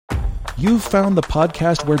You've found the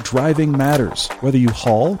podcast where driving matters. Whether you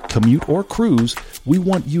haul, commute, or cruise, we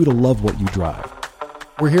want you to love what you drive.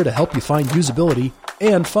 We're here to help you find usability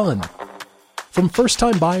and fun. From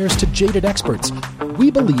first-time buyers to jaded experts,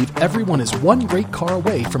 we believe everyone is one great car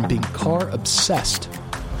away from being car-obsessed.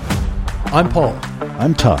 I'm Paul.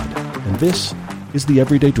 I'm Todd, and this is the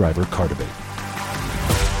Everyday Driver Car Debate.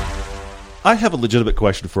 I have a legitimate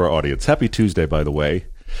question for our audience. Happy Tuesday, by the way.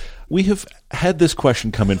 We have had this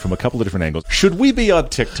question come in from a couple of different angles. Should we be on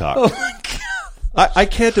TikTok? Oh my God. I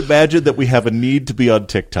can't imagine that we have a need to be on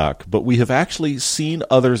TikTok, but we have actually seen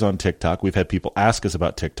others on TikTok. We've had people ask us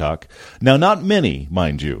about TikTok. Now, not many,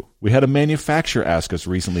 mind you. We had a manufacturer ask us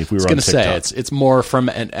recently if we were on TikTok. I was going to say, it's more from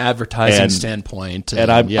an advertising standpoint.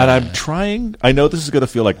 And I'm trying, I know this is going to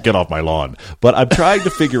feel like, get off my lawn, but I'm trying to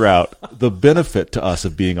figure out the benefit to us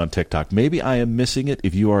of being on TikTok. Maybe I am missing it.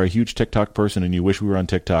 If you are a huge TikTok person and you wish we were on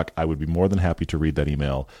TikTok, I would be more than happy to read that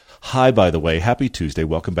email. Hi, by the way. Happy Tuesday.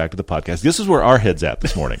 Welcome back to the podcast. This is where our head's at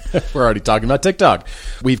this morning. We're already talking about TikTok.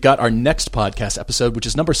 We've got our next podcast episode, which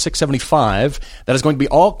is number 675. That is going to be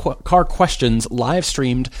all car questions live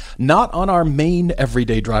streamed, not on our main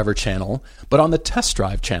Everyday Driver channel, but on the Test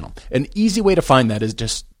Drive channel. An easy way to find that is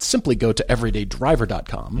just simply go to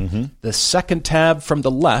everydaydriver.com. Mm-hmm. The second tab from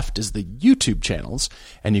the left is the YouTube channels,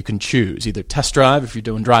 and you can choose either Test Drive if you're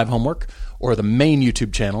doing drive homework, or the main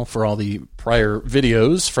YouTube channel for all the prior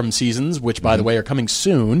videos from seasons, which, by the way, are coming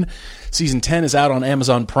soon. Season 10 is out on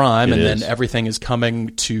Amazon Prime, then everything is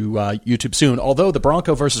coming to YouTube soon, although the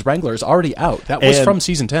Bronco versus Wrangler is already out. That was from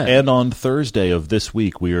Season 10. And on Thursday of this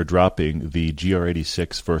week, we are dropping the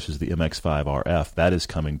GR86 versus the MX-5 RF. That is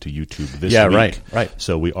coming to YouTube this week. Right.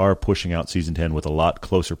 So we are pushing out Season 10 with a lot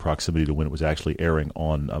closer proximity to when it was actually airing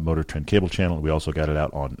on a Motor Trend cable channel. We also got it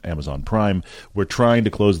out on Amazon Prime. We're trying to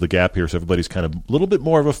close the gap here so everybody's kind of a little bit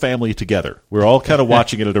more of a family together. We're all kind of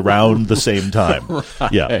watching it at around the same time.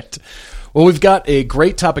 Right. Yeah. Well, we've got a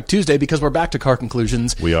great topic Tuesday because we're back to car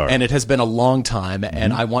conclusions. We are. And it has been a long time,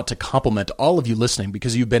 and I want to compliment all of you listening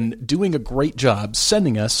because you've been doing a great job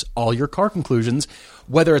sending us all your car conclusions,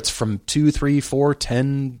 whether it's from 2, 3, 4,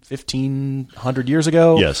 10, 15, 100 years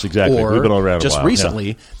ago. Yes, exactly. Or we've been all around just a while. recently.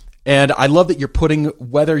 Yeah. And I love that you're putting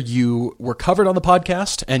whether you were covered on the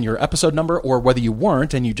podcast and your episode number or whether you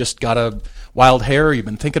weren't and you just got a wild hair, you've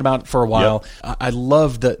been thinking about it for a while. Yep. I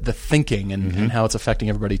love the thinking and how it's affecting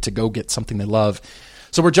everybody to go get something they love.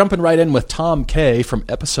 So we're jumping right in with Tom K. from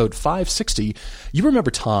episode 560. You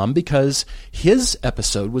remember Tom because his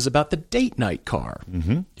episode was about the date night car.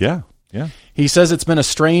 Mm-hmm. Yeah. He says it's been a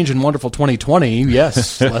strange and wonderful 2020.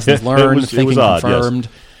 Yes, lessons learned, thinking confirmed.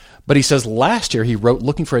 Yes. But he says last year he wrote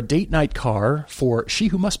looking for a date night car for She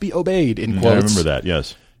Who Must Be Obeyed, in quotes. I remember that,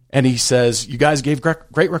 yes. And he says, you guys gave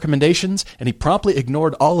great recommendations, and he promptly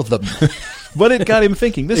ignored all of them. But it got him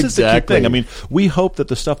thinking. This is the key thing. I mean, we hope that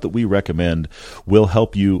the stuff that we recommend will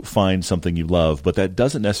help you find something you love, but that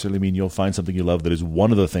doesn't necessarily mean you'll find something you love that is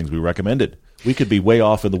one of the things we recommended. We could be way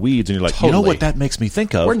off in the weeds, and you're like, You know what that makes me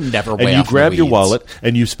think of? We're never way off in the weeds. And you grab your wallet, wallet,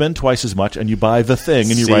 and you spend twice as much, and you buy the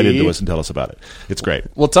thing, and you write into us and tell us about it. It's great.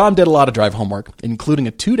 Well, Tom did a lot of drive homework, including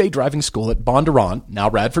a 2-day driving school at Bondurant, now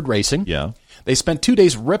Radford Racing. Yeah. They spent 2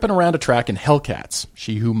 days ripping around a track in Hellcats.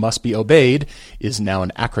 She Who Must Be Obeyed is now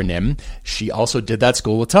an acronym. She also did that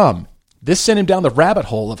school with Tom. This sent him down the rabbit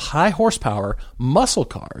hole of high horsepower muscle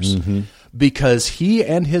cars because he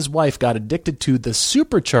and his wife got addicted to the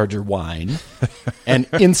supercharger whine and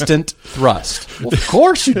instant thrust. Well, of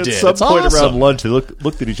course you did. At some point around lunch, they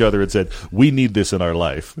looked at each other and said, we need this in our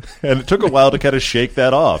life. And it took a while to kind of shake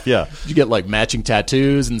that off. Yeah. Did you get like matching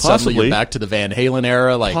tattoos and suddenly you're back to the Van Halen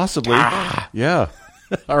era? Like, possibly. Yeah.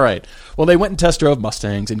 All right. Well, they went and test drove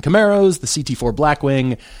Mustangs and Camaros, the CT4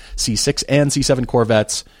 Blackwing, C6 and C7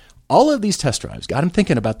 Corvettes. All of these test drives got him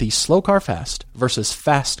thinking about the slow car fast versus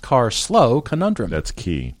fast car slow conundrum. That's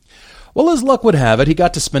key. Well, as luck would have it, he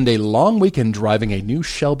got to spend a long weekend driving a new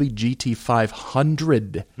Shelby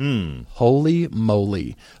GT500. Holy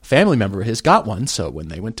moly. A family member of his got one, so when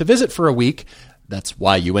they went to visit for a week, that's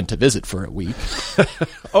why you went to visit for a week.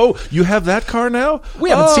 Oh, you have that car now?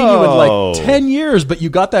 We haven't seen you in like 10 years, but you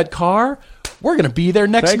got that car? We're going to be there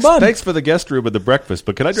next month. Thanks for the guest room and the breakfast,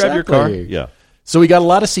 but can I drive your car? Yeah. So he got a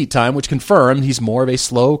lot of seat time, which confirmed he's more of a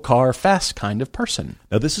slow car, fast kind of person.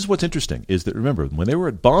 Now, this is what's interesting, is that, remember, when they were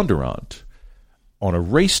at Bondurant, on a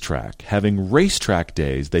racetrack, having racetrack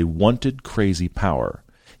days, they wanted crazy power.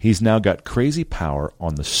 He's now got crazy power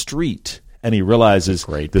on the street, and he realizes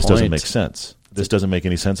this doesn't make sense. This doesn't make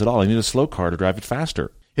any sense at all. I need a slow car to drive it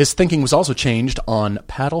faster. His thinking was also changed on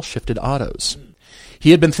paddle-shifted autos. He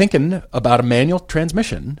had been thinking about a manual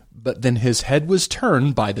transmission, but then his head was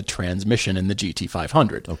turned by the transmission in the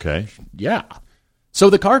GT500. Okay. Yeah. So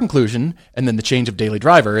the car conclusion and then the change of daily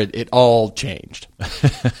driver, it all changed.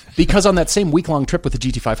 Because on that same week-long trip with the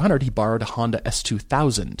GT500, he borrowed a Honda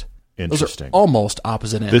S2000. Interesting. Those are almost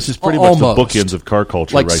opposite ends. This is pretty much the bookends of car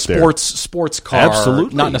culture like right there. Sports car.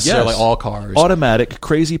 Absolutely. Not necessarily yes. all cars. Automatic,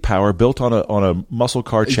 crazy power, built on a muscle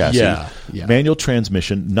car chassis. Yeah. Manual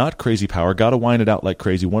transmission, not crazy power. Got to whine it out like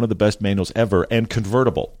crazy. One of the best manuals ever, and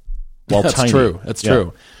convertible. While That's tiny. true. That's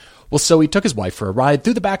true. Well, so he took his wife for a ride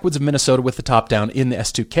through the backwoods of Minnesota with the top down in the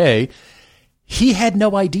S2K. He had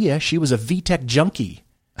no idea she was a VTEC junkie.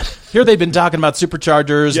 Here they've been talking about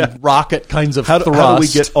superchargers and rocket kinds of thrust. How do we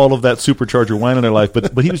get all of that supercharger whine in their life?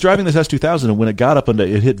 But he was driving this S2000, and when it got up into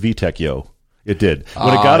it hit VTEC, It did.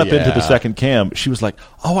 When it got up into the second cam, she was like,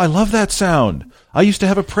 "Oh, I love that sound. I used to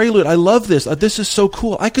have a Prelude. I love this. This is so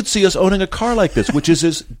cool. I could see us owning a car like this," which is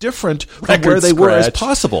as different from where they were as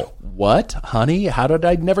possible. What? Honey, how did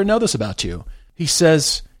I never know this about you? He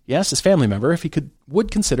says, he asked his family member if he would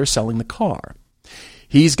consider selling the car.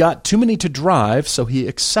 He's got too many to drive, so he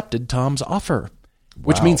accepted Tom's offer,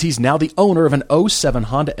 which means he's now the owner of an 07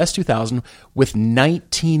 Honda S2000 with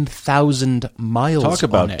 19,000 miles on it. Talk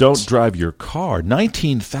about don't drive your car.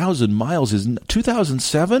 19,000 miles is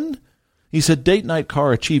 2007? He said date night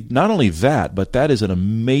car achieved not only that, but that is an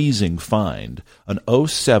amazing find. An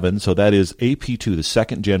 07, so that is AP2, the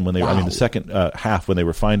second gen when the second half when they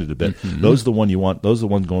refined it a bit. Mm-hmm. Those are the one you want. Those are the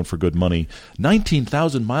ones going for good money.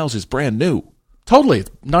 19,000 miles is brand new. Totally.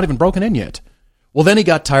 It's not even broken in yet. Well, then he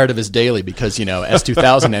got tired of his daily because,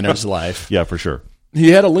 S2000 entered his life. Yeah, for sure. He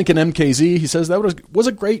had a Lincoln MKZ. He says that was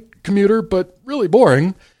a great commuter, but really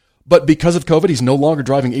boring. But because of COVID, he's no longer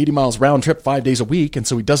driving 80 miles round trip 5 days a week, and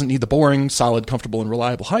so he doesn't need the boring, solid, comfortable, and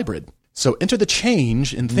reliable hybrid. So enter the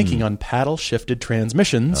change in thinking on paddle-shifted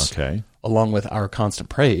transmissions, along with our constant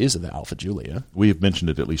praise of the Alfa Giulia. We have mentioned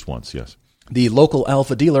it at least once, yes. The local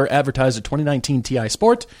Alfa dealer advertised a 2019 Ti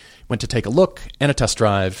Sport, went to take a look and a test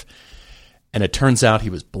drive, and it turns out he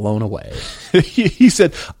was blown away. He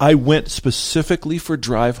said, I went specifically for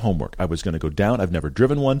drive homework. I was going to go down. I've never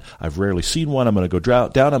driven one. I've rarely seen one. I'm going to go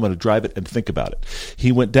down. I'm going to drive it and think about it.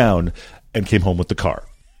 He went down and came home with the car.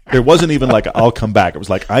 There wasn't even like, I'll come back. It was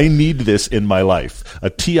like, I need this in my life. A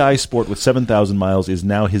Ti Sport with 7,000 miles is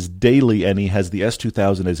now his daily, and he has the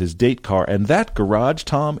S2000 as his date car. And that garage,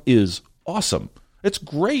 Tom, is awesome. It's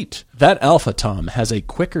great. That Alfa, Tom, has a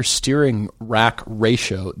quicker steering rack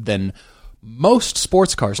ratio than most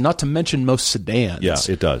sports cars, not to mention most sedans. Yeah,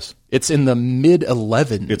 it does. It's in the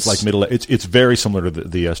mid-11s. It's like It's very similar to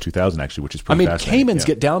the S2000, actually, which is pretty fascinating. Caymans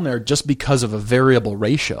get down there just because of a variable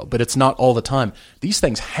ratio, but it's not all the time. These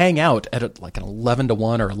things hang out at like an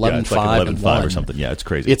 11-1 or 11-5 like 11-5 or something. Yeah, it's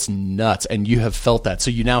crazy. It's nuts, and you have felt that. So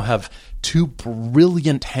you now have two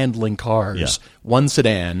brilliant handling cars, one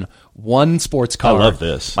sedan, one sports car. I love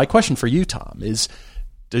this. My question for you, Tom, is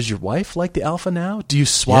does your wife like the Alfa now? Do you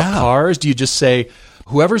swap cars? Do you just say,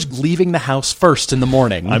 whoever's leaving the house first in the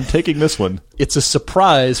morning, I'm taking this one. It's a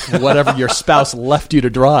surprise for whatever your spouse left you to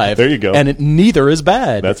drive. There you go. And neither is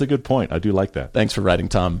bad. That's a good point. I do like that. Thanks for writing,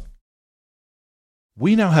 Tom.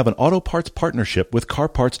 We now have an auto parts partnership with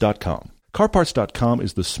CarParts.com. CarParts.com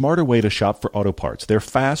is the smarter way to shop for auto parts. Their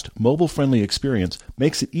fast, mobile-friendly experience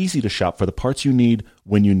makes it easy to shop for the parts you need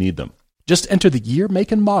when you need them. Just enter the year,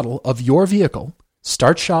 make, and model of your vehicle,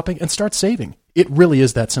 start shopping, and start saving. It really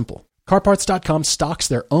is that simple. CarParts.com stocks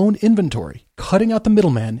their own inventory, cutting out the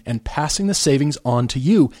middleman and passing the savings on to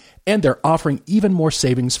you, and they're offering even more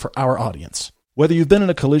savings for our audience. Whether you've been in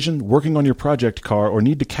a collision, working on your project car, or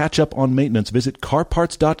need to catch up on maintenance, visit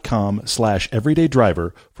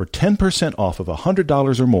carparts.com/everydaydriver for 10% off of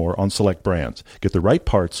 $100 or more on select brands. Get the right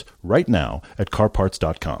parts right now at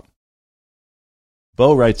carparts.com.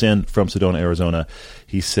 Bo writes in from Sedona, Arizona.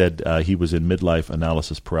 He said he was in midlife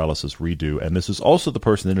analysis paralysis redo, and this is also the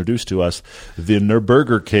person that introduced to us the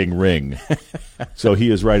Nürburgring King ring. So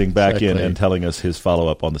he is writing back in and telling us his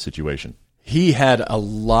follow-up on the situation. He had a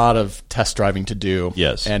lot of test driving to do.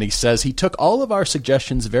 Yes. And he says he took all of our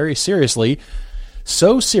suggestions very seriously.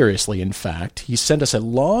 So seriously, in fact, he sent us a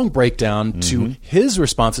long breakdown to his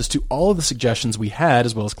responses to all of the suggestions we had,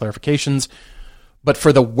 as well as clarifications. But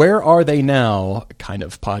for the Where Are They Now kind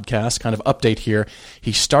of podcast, kind of update here,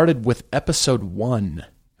 he started with episode 1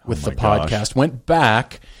 with the podcast, went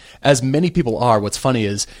back, as many people are. What's funny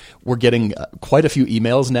is we're getting quite a few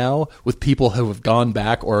emails now with people who have gone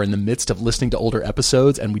back or are in the midst of listening to older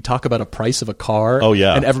episodes, and we talk about a price of a car. Oh,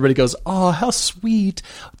 yeah. And everybody goes, oh, how sweet.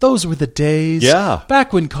 Those were the days. Yeah.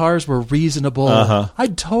 Back when cars were reasonable.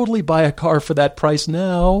 I'd totally buy a car for that price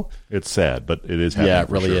now. It's sad, but it is happening. Yeah,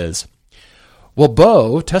 it really is. Well,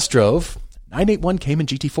 Bo test drove 981 Cayman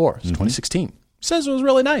GT4. It's 2016. Says it was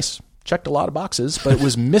really nice. Checked a lot of boxes, but it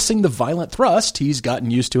was missing the violent thrust he's gotten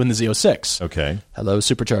used to in the Z06. Okay. Hello,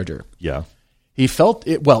 supercharger. Yeah. He felt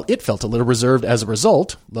it, well, it felt a little reserved as a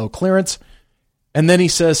result, low clearance. And then he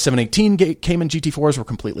says 718 Cayman GT4s were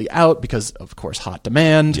completely out because, of course, hot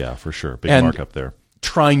demand. Yeah, for sure. Big And markup there.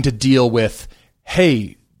 trying to deal with,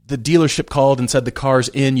 hey, the dealership called and said the car's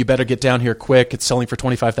in, you better get down here quick. It's selling for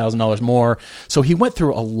 $25,000 more. So he went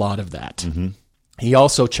through a lot of that. He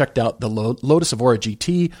also checked out the Lotus Evora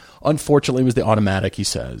GT. Unfortunately, it was the automatic, he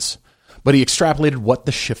says. But he extrapolated what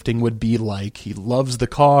the shifting would be like. He loves the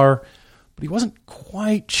car, but he wasn't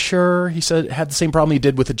quite sure. He said it had the same problem he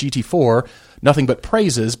did with the GT4. Nothing but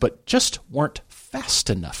praises, but just weren't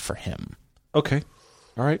fast enough for him. Okay.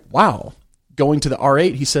 All right. Wow. Going to the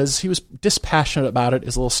R8, he says he was dispassionate about it.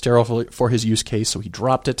 It's a little sterile for his use case, so he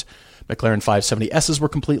dropped it. McLaren 570Ss were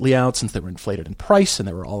completely out since they were inflated in price, and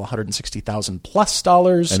they were all $160,000 plus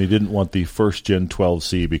dollars. And he didn't want the first gen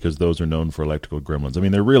 12C because those are known for electrical gremlins. I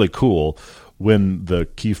mean, they're really cool when the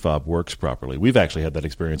key fob works properly. We've actually had that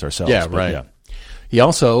experience ourselves. Yeah, right. Yeah. He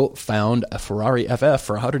also found a Ferrari FF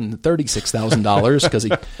for $136,000 because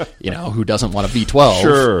he, who doesn't want a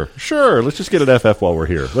V12? Sure. Let's just get an FF while we're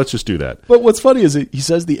here. Let's just do that. But what's funny is he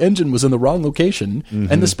says the engine was in the wrong location,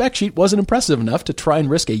 and the spec sheet wasn't impressive enough to try and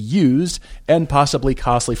risk a used and possibly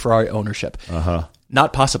costly Ferrari ownership.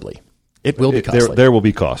 Not possibly. It will be costly. There will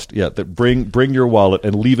be cost. Yeah, bring your wallet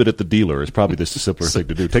and leave it at the dealer is probably the simplest thing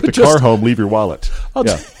to do. Take the car home, leave your wallet.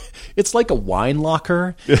 It's like a wine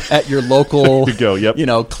locker at your local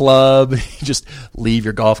club. You just leave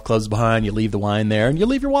your golf clubs behind, you leave the wine there, and you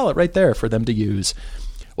leave your wallet right there for them to use.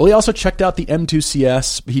 Well, he also checked out the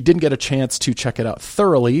M2CS. He didn't get a chance to check it out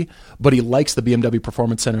thoroughly, but he likes the BMW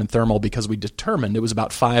Performance Center in Thermal because we determined it was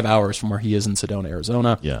about 5 hours from where he is in Sedona,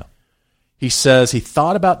 Arizona. Yeah. He says he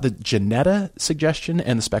thought about the Ginetta suggestion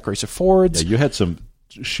and the Spec Racer Fords. Yeah, you had some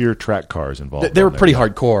sheer track cars involved. They were pretty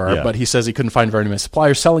hardcore, but he says he couldn't find very many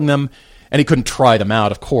suppliers selling them, and he couldn't try them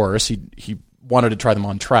out, of course. He wanted to try them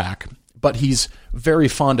on track, but he's very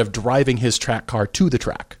fond of driving his track car to the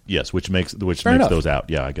track. Yes, which makes those out.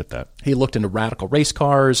 Yeah, I get that. He looked into radical race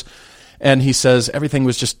cars, and he says everything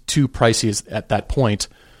was just too pricey at that point.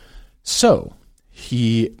 So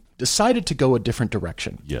he decided to go a different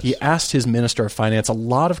direction. Yes. He asked his Minister of Finance a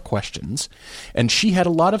lot of questions, and she had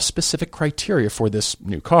a lot of specific criteria for this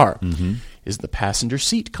new car. Is the passenger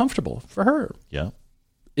seat comfortable for her? Yeah.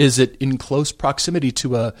 Is it in close proximity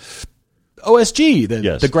to a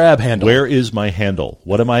OSG, the grab handle? Where is my handle?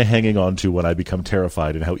 What am I hanging on to when I become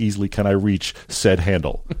terrified, and how easily can I reach said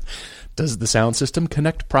handle? Does the sound system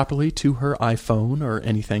connect properly to her iPhone or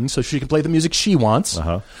anything so she can play the music she wants?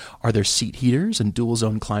 Are there seat heaters and dual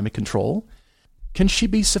zone climate control? Can she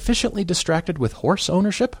be sufficiently distracted with horse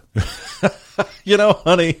ownership?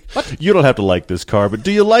 Honey, you don't have to like this car, but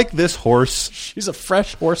do you like this horse? She's a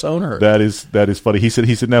fresh horse owner. That is funny. He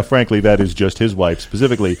said, now, frankly, that is just his wife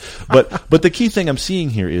specifically. But the key thing I'm seeing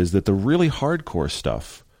here is that the really hardcore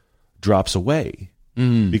stuff drops away.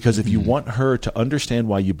 Because if you want her to understand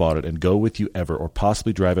why you bought it and go with you ever, or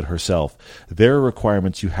possibly drive it herself, there are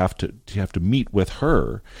requirements you have to meet with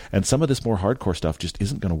her, and some of this more hardcore stuff just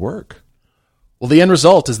isn't going to work. Well, the end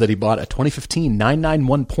result is that he bought a 2015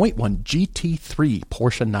 991.1 GT3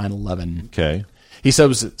 Porsche 911. Okay. He said it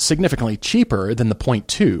was significantly cheaper than the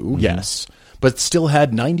 .2, yes, but still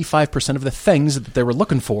had 95% of the things that they were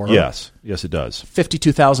looking for. Yes, it does.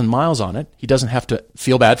 52,000 miles on it. He doesn't have to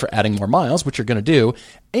feel bad for adding more miles, which you're going to do.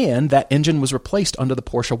 And that engine was replaced under the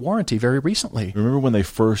Porsche warranty very recently. Remember when they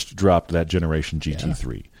first dropped that generation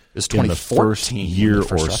GT3? It was in the first year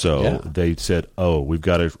or so, they said, we've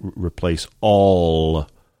got to replace all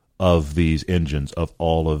of these engines of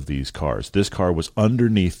all of these cars. This car was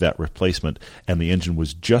underneath that replacement, and the engine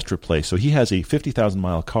was just replaced. So he has a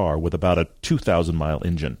 50,000-mile car with about a 2,000-mile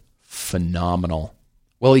engine. Phenomenal.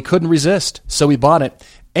 Well, he couldn't resist, so he bought it.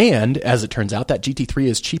 And, as it turns out, that GT3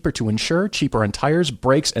 is cheaper to insure, cheaper on tires,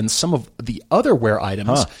 brakes, and some of the other wear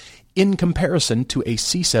items in comparison to a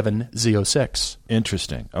C7 Z06.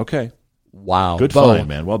 Interesting. Okay. Wow. Good find,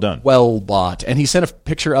 man. Well done. Well bought. And he sent a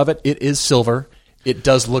picture of it. It is silver. It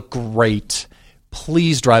does look great.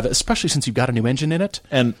 Please drive it, especially since you've got a new engine in it.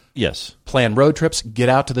 And, yes. Plan road trips, get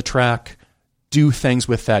out to the track, do things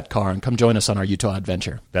with that car, and come join us on our Utah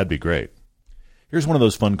adventure. That'd be great. Here's one of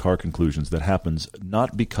those fun car conclusions that happens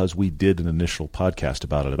not because we did an initial podcast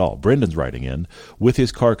about it at all. Brendan's writing in with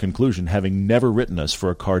his car conclusion, having never written us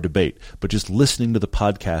for a car debate, but just listening to the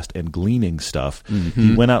podcast and gleaning stuff.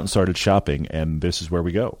 He went out and started shopping, and this is where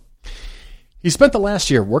we go. He spent the last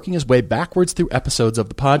year working his way backwards through episodes of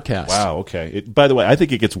the podcast. Wow, okay. By the way, I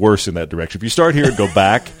think it gets worse in that direction. If you start here and go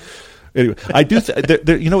back... Anyway, I do.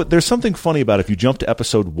 There's something funny about if you jump to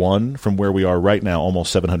episode 1 from where we are right now,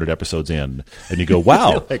 almost 700 episodes in, and you go,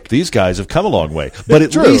 "Wow, these guys have come a long way." But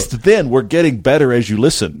at least then we're getting better as you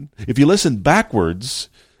listen. If you listen backwards,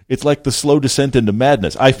 it's like the slow descent into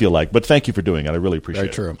madness. I feel like. But thank you for doing it. I really appreciate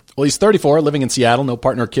it. Very true. Well, he's 34, living in Seattle, no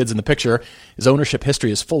partner or kids in the picture. His ownership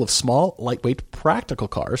history is full of small, lightweight, practical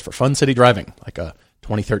cars for fun city driving, like a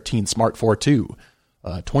 2013 Smart 4.2,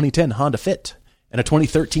 a 2010 Honda Fit, and a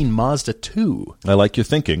 2013 Mazda 2. I like your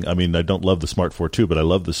thinking. I mean, I don't love the Smart 4.2, but I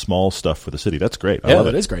love the small stuff for the city. That's great. I love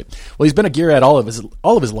it. It is great. Well, he's been a gearhead all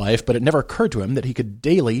of his life, but it never occurred to him that he could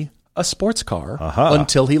daily a sports car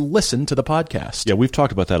until he listened to the podcast. Yeah, we've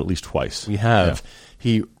talked about that at least twice. We have. Yeah.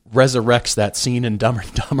 He resurrects that scene in Dumber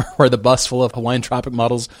and Dumber where the bus full of Hawaiian Tropic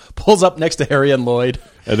models pulls up next to Harry and Lloyd.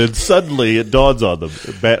 And then suddenly it dawns on them,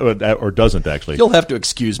 or doesn't actually. You'll have to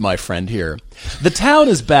excuse my friend here. The town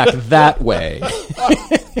is back that way.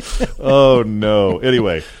 Oh, no.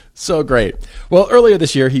 Anyway. So great. Well, earlier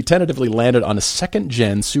this year, he tentatively landed on a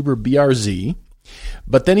second-gen Subaru BRZ,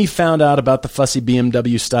 but then he found out about the fussy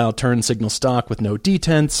BMW-style turn signal stock with no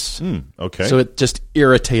detents. Okay. So it just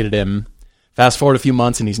irritated him. Fast forward a few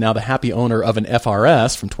months, and he's now the happy owner of an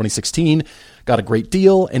FRS from 2016. Got a great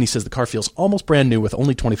deal, and he says the car feels almost brand new with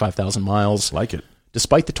only 25,000 miles. Like it.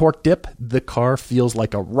 Despite the torque dip, the car feels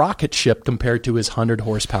like a rocket ship compared to his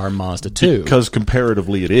 100-horseper Mazda 2. Because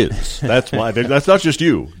comparatively it is. That's why. That's not just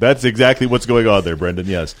you. That's exactly what's going on there, Brendan,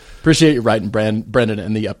 yes. Appreciate you writing, Brendan,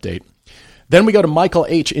 and the update. Then we go to Michael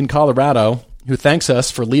H. in Colorado, who thanks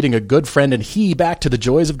us for leading a good friend and he back to the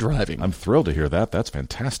joys of driving. I'm thrilled to hear that. That's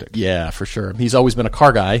fantastic. Yeah, for sure. He's always been a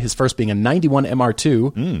car guy, his first being a 91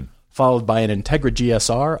 MR2, followed by an Integra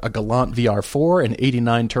GSR, a Galant VR4, an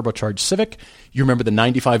 89 turbocharged Civic. You remember the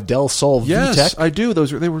 95 Del Sol VTEC? Yes, I do.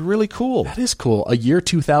 They were really cool. That is cool. A year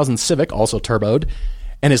 2000 Civic, also turboed.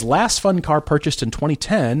 And his last fun car purchased in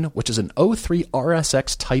 2010, which is an 03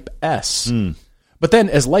 RSX Type S. But then,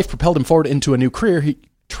 as life propelled him forward into a new career, he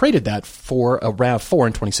traded that for a RAV4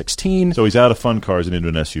 in 2016. So he's out of fun cars and into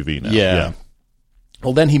an SUV now. Yeah.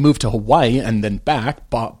 Well, then he moved to Hawaii and then back,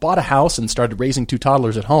 bought a house and started raising 2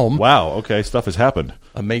 toddlers at home. Wow, okay, stuff has happened.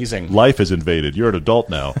 Amazing. Life has invaded. You're an adult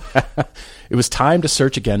now. It was time to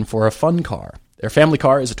search again for a fun car. Their family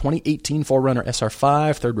car is a 2018 4Runner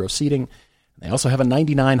SR5, third-row seating. They also have a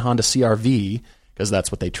 99 Honda CR-V, because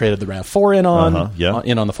that's what they traded the RAV4 in on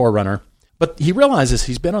the 4Runner. But he realizes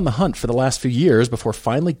he's been on the hunt for the last few years before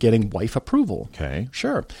finally getting wife approval. Okay.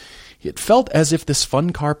 Sure. It felt as if this fun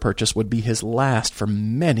car purchase would be his last for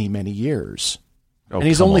many, many years. Oh, and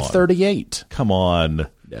he's only 38. Come on.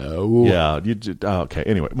 No. Yeah. Okay.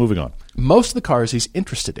 Anyway, moving on. Most of the cars he's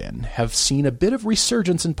interested in have seen a bit of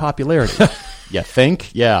resurgence in popularity. You think?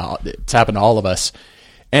 Yeah, it's happened to all of us.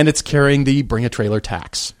 And it's carrying the bring a trailer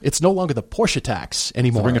tax. It's no longer the Porsche tax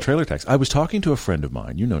anymore. The bring a trailer tax. I was talking to a friend of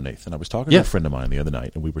mine. You know Nathan. I was talking to a friend of mine the other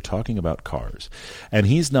night, and we were talking about cars. And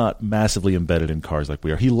he's not massively embedded in cars like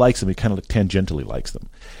we are. He likes them. He kind of tangentially likes them.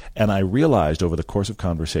 And I realized over the course of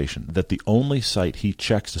conversation that the only site he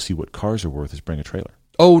checks to see what cars are worth is Bring a Trailer.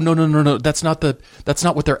 Oh, no. That's not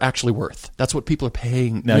what they're actually worth. That's what people are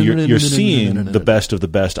paying. Now, you're seeing the best of the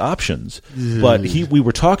best options. But we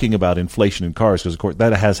were talking about inflation in cars because, of course,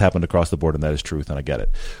 that has happened across the board, and that is truth, and I get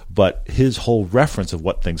it. But his whole reference of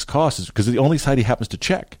what things cost is because the only site he happens to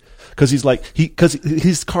check. Because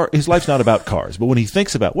his life's not about cars. But when he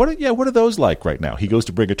thinks about what are those like right now, he goes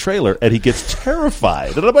to Bring a Trailer and he gets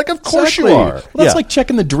terrified. And I'm like, of course you are. Well, that's like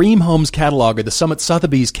checking the Dream Homes catalog or the Summit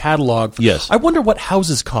Sotheby's catalog. Yes. I wonder what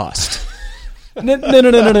houses cost. No.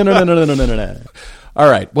 All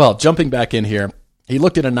right. Well, jumping back in here, he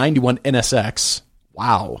looked at a 91 NSX.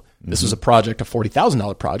 Wow. This was a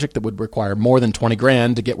 $40,000 project that would require more than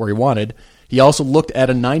 $20,000 to get where he wanted. He also looked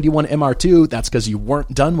at a 91 MR2. That's because you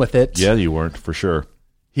weren't done with it. Yeah, you weren't, for sure.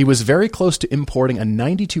 He was very close to importing a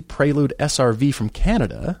 92 Prelude SRV from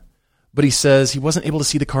Canada, but he says he wasn't able to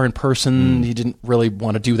see the car in person. He didn't really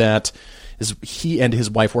want to do that. He and his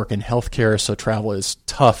wife work in healthcare, so travel is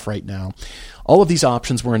tough right now. All of these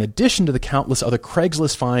options were in addition to the countless other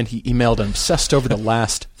Craigslist find he emailed and obsessed over the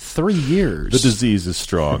last 3 years. The disease is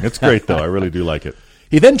strong. It's great, though. I really do like it.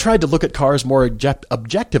 He then tried to look at cars more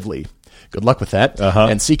objectively. Good luck with that.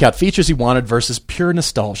 And seek out features he wanted versus pure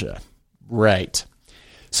nostalgia. Right.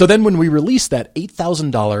 So then when we released that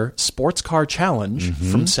 $8,000 sports car challenge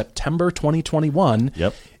from September 2021,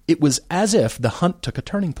 it was as if the hunt took a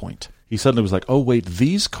turning point. He suddenly was like, oh, wait,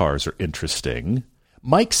 these cars are interesting.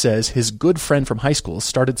 Mike says his good friend from high school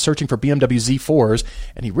started searching for BMW Z4s,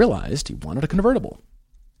 and he realized he wanted a convertible.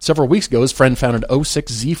 Several weeks ago, his friend found an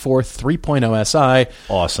 06 Z4 3.0 SI.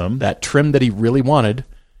 Awesome. That trim that he really wanted.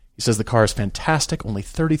 He says the car is fantastic, only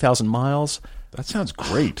 30,000 miles. That sounds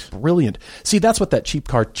great. Brilliant. See, that's what that cheap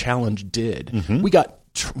car challenge did. Mm-hmm. We got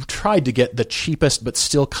tried to get the cheapest but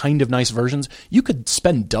still kind of nice versions. You could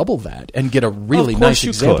spend double that and get a really nice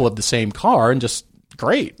example of the same car and just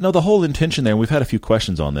great. No, the whole intention there, and we've had a few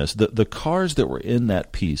questions on this, the cars that were in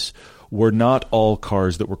that piece were not all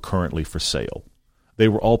cars that were currently for sale. They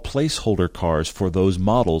were all placeholder cars for those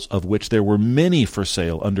models, of which there were many for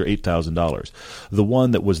sale under $8,000. The one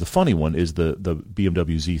that was the funny one is the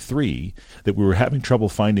BMW Z3, that we were having trouble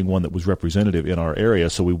finding one that was representative in our area,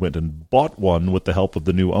 so we went and bought one with the help of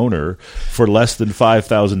the new owner for less than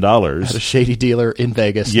 $5,000. At a shady dealer in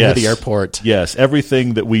Vegas near the airport. Yes,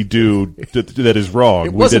 everything that we do that is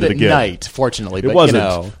wrong, we did it again. It wasn't at night, fortunately. It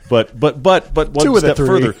wasn't. But one step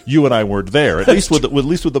further, you and I weren't there. At least with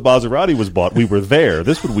the Maserati was bought, we were there.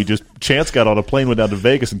 This one we just chance got on a plane, went down to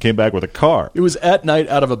Vegas, and came back with a car. It was at night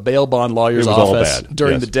out of a bail bond lawyer's office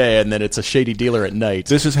during the day, and then it's a shady dealer at night.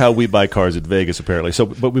 This is how we buy cars at Vegas, apparently. So,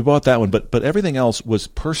 but we bought that one. But everything else was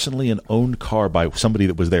personally an owned car by somebody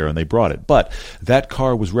that was there, and they brought it. But that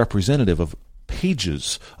car was representative of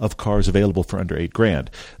pages of cars available for under $8,000.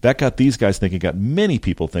 That got these guys thinking, got many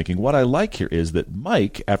people thinking. What I like here is that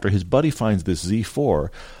Mike, after his buddy finds this Z4,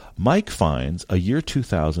 Mike finds a year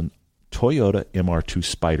 2000 Toyota MR2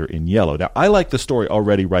 Spider in yellow. Now, I like the story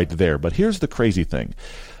already right there, but here's the crazy thing.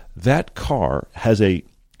 That car has a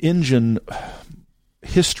engine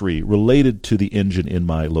history related to the engine in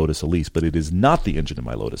my Lotus Elise, but it is not the engine in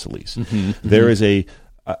my Lotus Elise. There is I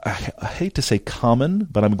hate to say common,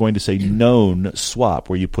 but I'm going to say known swap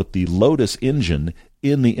where you put the Lotus engine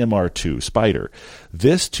in the MR2 Spider.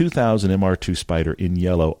 This 2000 MR2 Spider in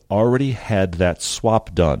yellow already had that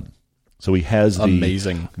swap done. So he has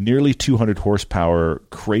the nearly 200 horsepower,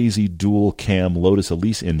 crazy dual cam Lotus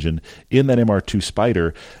Elise engine in that MR2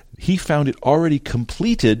 Spider. He found it already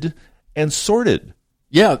completed and sorted.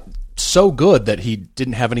 Yeah, so good that he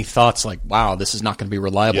didn't have any thoughts like, wow, this is not going to be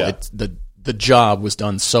reliable. Yeah. The job was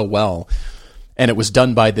done so well. And it was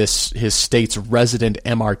done by his state's resident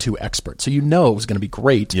MR2 expert. So you know it was going to be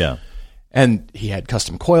great. Yeah. And he had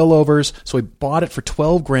custom coilovers, so he bought it for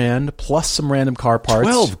 $12,000 plus some random car parts.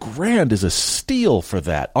 $12,000 is a steal for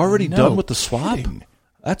that. Already done with the swap? Kidding.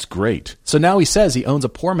 That's great. So now he says he owns a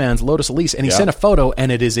poor man's Lotus Elise, and he sent a photo, and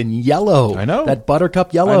it is in yellow. I know. That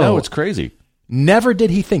buttercup yellow. I know, it's crazy. Never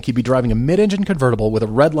did he think he'd be driving a mid-engine convertible with a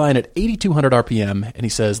red line at 8,200 RPM, and he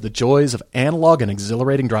says the joys of analog and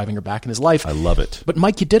exhilarating driving are back in his life. I love it. But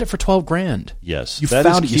Mike, you did it for $12,000. Yes, you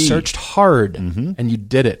found it. You searched hard, and you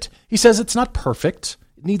did it. He says it's not perfect.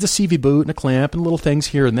 It needs a CV boot and a clamp and little things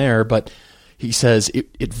here and there, but he says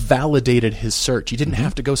it validated his search. He didn't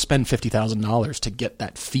have to go spend $50,000 to get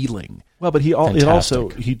that feeling. Well, but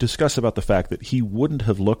he discussed about the fact that he wouldn't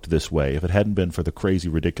have looked this way if it hadn't been for the crazy,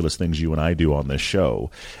 ridiculous things you and I do on this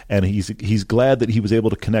show. And he's glad that he was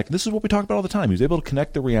able to connect. This is what we talk about all the time. He was able to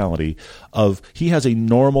connect the reality of he has a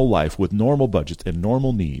normal life with normal budgets and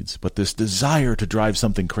normal needs, but this desire to drive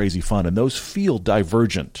something crazy fun, and those feel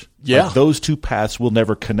divergent. Yeah. Like those two paths will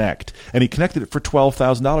never connect. And he connected it for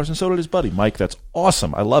 $12,000, and so did his buddy. Mike, that's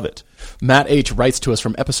awesome. I love it. Matt H. writes to us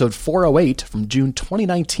from episode 408 from June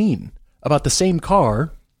 2019 about the same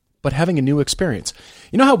car, but having a new experience.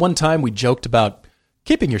 You know how one time we joked about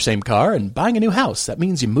keeping your same car and buying a new house? That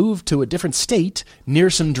means you moved to a different state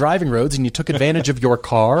near some driving roads and you took advantage of your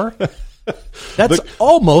car. That's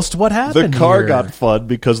almost what happened. The car here. got fun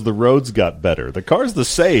because the roads got better. The car's the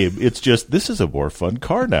same. It's just, this is a more fun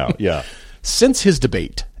car now. Yeah. Since his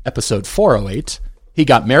debate, episode 408, he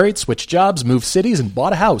got married, switched jobs, moved cities, and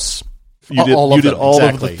bought a house. You did all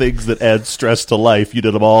of the things that add stress to life. You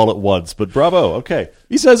did them all at once. But bravo. Okay.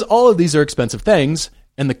 He says all of these are expensive things,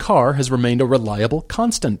 and the car has remained a reliable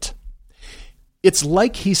constant. It's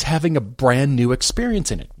like he's having a brand new experience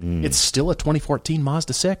in it. It's still a 2014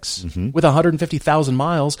 Mazda 6 with 150,000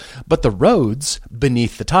 miles, but the roads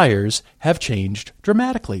beneath the tires have changed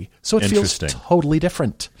dramatically. So it feels totally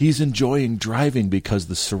different. He's enjoying driving because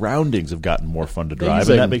the surroundings have gotten more fun to drive.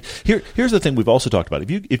 And here's the thing we've also talked about.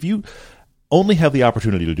 If you only have the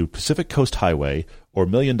opportunity to do Pacific Coast Highway or $1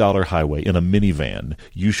 Million Highway in a minivan,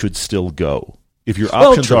 you should still go. If your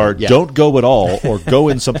options don't go at all or go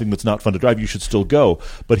in something that's not fun to drive, you should still go.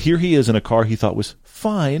 But here he is in a car he thought was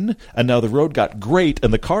fine, and now the road got great,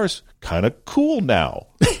 and the car's kind of cool now.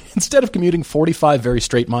 Instead of commuting 45 very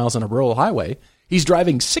straight miles on a rural highway, He's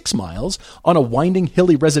driving 6 miles on a winding,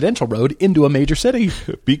 hilly residential road into a major city.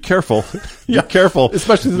 Be careful. Be careful.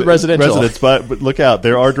 Especially the residential. Residents, but look out.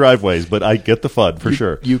 There are driveways, but I get the fun for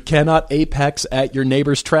sure. You cannot apex at your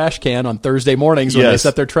neighbor's trash can on Thursday mornings when they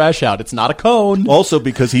set their trash out. It's not a cone. Also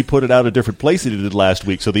because he put it out a different place than he did last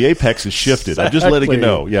week, so the apex is shifted. Exactly. I'm just letting you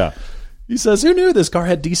know. Yeah. He says, who knew this car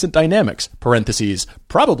had decent dynamics? Parentheses,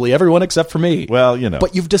 probably everyone except for me. Well, you know.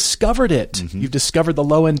 But you've discovered it. Mm-hmm. You've discovered the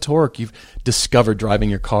low-end torque. You've discovered driving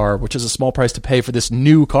your car, which is a small price to pay for this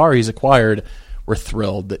new car he's acquired. We're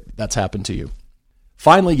thrilled that that's happened to you.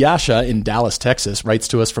 Finally, Yasha in Dallas, Texas, writes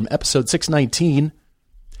to us from episode 619.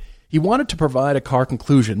 He wanted to provide a car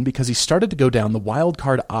conclusion because he started to go down the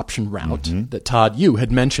wildcard option route that Todd, you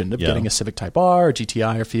had mentioned of getting a Civic Type R, a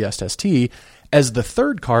GTI, or Fiesta ST as the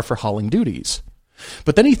third car for hauling duties.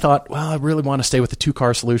 But then he thought, well, I really want to stay with the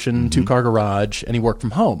 2-car solution, 2-car garage, and he worked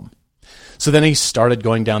from home. So then he started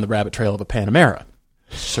going down the rabbit trail of a Panamera,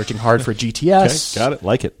 searching hard for a GTS. Okay, got it.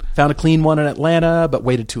 Like it. Found a clean one in Atlanta, but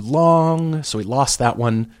waited too long, so he lost that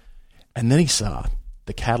one. And then he saw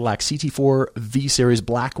the Cadillac CT4 V-Series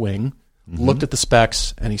Blackwing, looked at the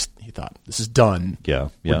specs, and he thought, this is done. Yeah.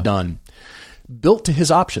 We're done. Built to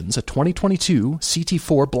his options, a 2022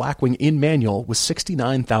 CT4 Blackwing in manual was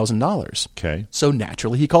 $69,000. Okay. So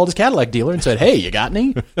naturally, he called his Cadillac dealer and said, hey, you got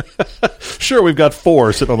any? Sure, we've got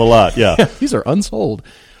 4 sitting on the lot. Yeah. These are unsold.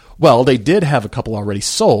 Well, they did have a couple already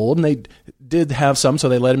sold, and they did have some, so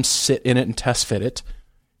they let him sit in it and test fit it.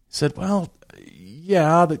 He said, well,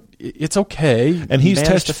 yeah, it's okay. And he's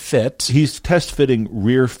He's test fitting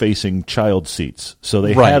rear facing child seats. So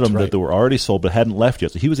they had them that were already sold but hadn't left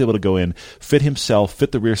yet. So he was able to go in, fit himself,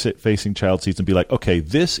 fit the rear facing child seats and be like, okay,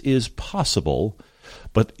 this is possible,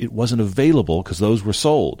 but it wasn't available because those were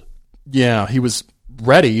sold. Yeah, he was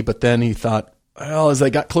ready, but then he thought, well, as they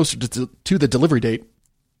got closer to the delivery date,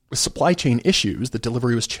 with supply chain issues, the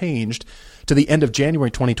delivery was changed to the end of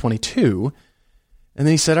January 2022. And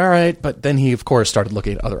then he said, all right, but then he, of course, started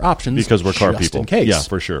looking at other options. Because we're car just people. In case. Yeah,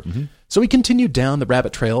 for sure. Mm-hmm. So he continued down the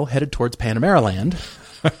rabbit trail, headed towards Panamera land.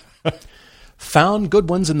 Found good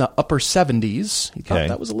ones in the upper 70s. He thought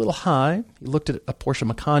that was a little high. He looked at a Porsche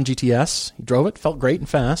Macan GTS. He drove it, felt great and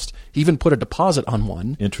fast. He even put a deposit on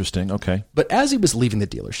one. Interesting, okay. But as he was leaving the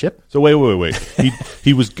dealership... So wait.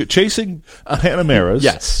 He was chasing Panameras.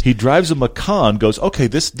 Yes. He drives a Macan, goes, okay,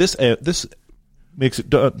 this makes it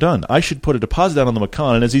done. I should put a deposit down on the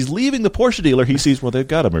Macan. And as he's leaving the Porsche dealer, he sees, well, they've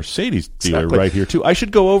got a Mercedes dealer right here, too. I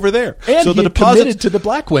should go over there. And so the committed to the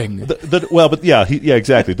Blackwing.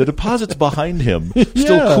 Exactly. The deposit's behind him,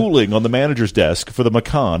 still cooling on the manager's desk for the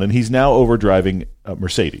Macan, and he's now over driving a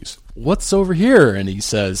Mercedes. What's over here? And he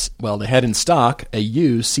says, well, they had in stock a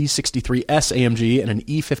used C63S AMG and an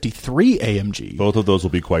E53 AMG. Both of those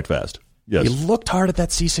will be quite fast. Yes. He looked hard at that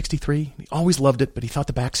C63. He always loved it, but he thought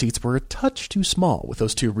the back seats were a touch too small with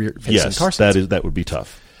those two rear-facing car seats. Yes, that would be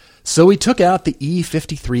tough. So he took out the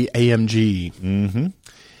E53 AMG,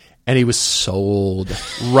 and he was sold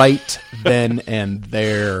right then and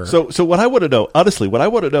there. So what I want to know, honestly,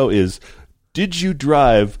 is, did you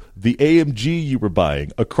drive the AMG you were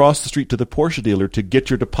buying across the street to the Porsche dealer to get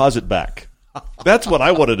your deposit back? That's what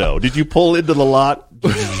I want to know. Did you pull into the lot?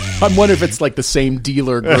 I'm wondering if it's like the same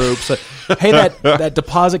dealer group. So, hey, that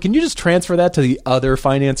deposit, can you just transfer that to the other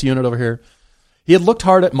finance unit over here? He had looked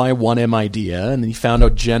hard at my 1M idea, and he found a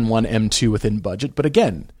Gen 1 M2 within budget. But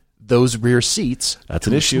again, those rear seats That's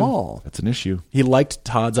an issue. Small. That's an issue. He liked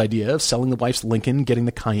Todd's idea of selling the wife's Lincoln, getting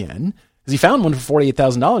the Cayenne, because he found one for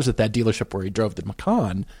 $48,000 at that dealership where he drove the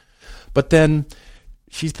Macan. But then...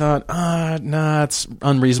 she thought, it's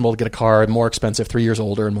unreasonable to get a car more expensive, 3 years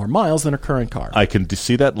older, and more miles than her current car. I can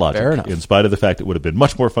see that logic. Fair enough. In spite of the fact it would have been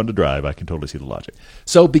much more fun to drive, I can totally see the logic.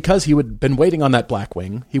 So because he had been waiting on that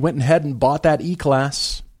Blackwing, he went ahead and bought that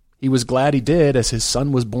E-Class. He was glad he did, as his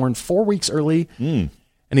son was born 4 weeks early. And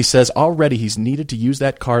he says already he's needed to use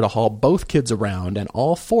that car to haul both kids around, and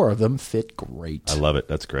all 4 of them fit great. I love it.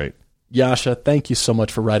 That's great. Yasha, thank you so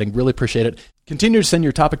much for writing. Really appreciate it. Continue to send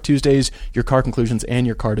your Topic Tuesdays, your car conclusions, and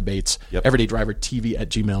your car debates.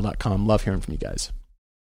 everydaydrivertv@gmail.com. Love hearing from you guys.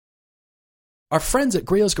 Our friends at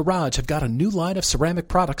Griot's Garage have got a new line of ceramic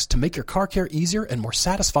products to make your car care easier and more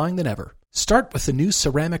satisfying than ever. Start with the new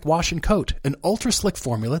Ceramic Wash and Coat, an ultra-slick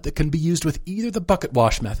formula that can be used with either the bucket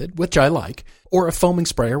wash method, which I like, or a foaming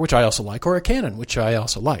sprayer, which I also like, or a cannon, which I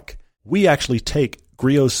also like. We actually take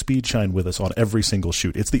Griot's Speed Shine with us on every single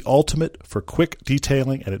shoot. It's the ultimate for quick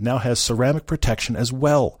detailing, and it now has ceramic protection as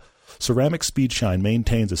well. Ceramic Speed Shine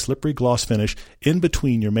maintains a slippery gloss finish in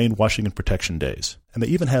between your main washing and protection days. And they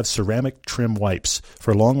even have ceramic trim wipes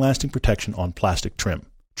for long-lasting protection on plastic trim.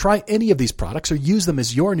 Try any of these products or use them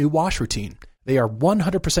as your new wash routine. They are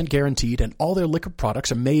 100% guaranteed, and all their liquor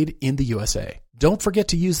products are made in the USA. Don't forget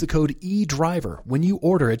to use the code EDRIVER when you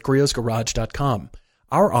order at griotsgarage.com.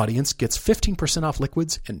 Our audience gets 15% off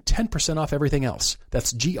liquids and 10% off everything else.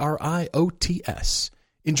 That's GRIOTS.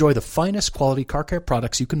 Enjoy the finest quality car care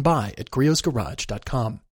products you can buy at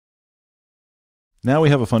griotsgarage.com. Now we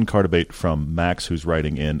have a fun car debate from Max, who's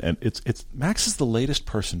writing in, and it's Max is the latest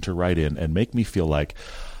person to write in and make me feel like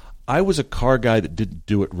I was a car guy that didn't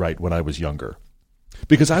do it right when I was younger.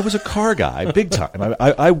 Because I was a car guy, big time.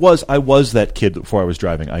 I was that kid before I was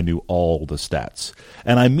driving. I knew all the stats.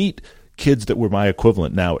 And I meet kids that were my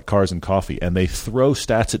equivalent now at Cars and Coffee, and they throw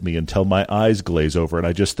stats at me until my eyes glaze over, and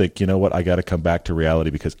I just think, you know what, I got to come back to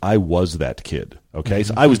reality because I was that kid, okay?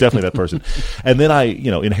 So I was definitely that person. And then I,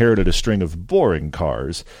 inherited a string of boring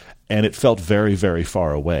cars, and it felt very, very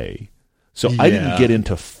far away. So I didn't get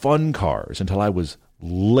into fun cars until I was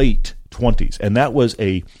late 20s, and that was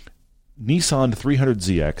a Nissan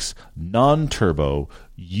 300ZX non-turbo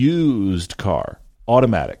used car,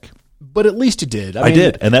 automatic. But at least you did. I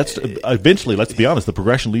did, and that's eventually, let's be honest, the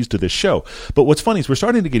progression leads to this show. But what's funny is we're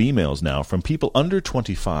starting to get emails now from people under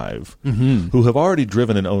 25 who have already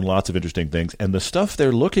driven and own lots of interesting things, and the stuff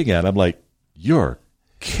they're looking at, I'm like, you're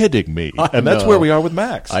kidding me. And that's where we are with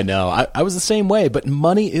Max. I know. I was the same way, but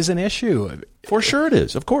money is an issue. For sure it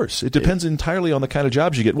is, of course. It depends entirely on the kind of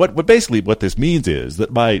jobs you get. What this means is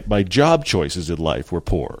that my job choices in life were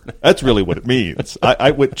poor. That's really what it means.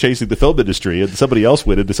 I went chasing the film industry, and somebody else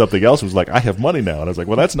went into something else and was like, I have money now. And I was like,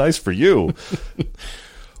 well, that's nice for you.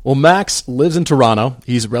 Well, Max lives in Toronto.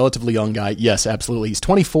 He's a relatively young guy. Yes, absolutely. He's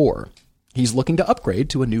 24. He's looking to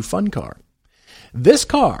upgrade to a new fun car. This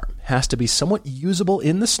car has to be somewhat usable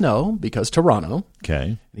in the snow because Toronto.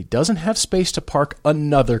 Okay. He doesn't have space to park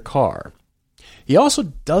another car. He also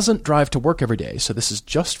doesn't drive to work every day, so this is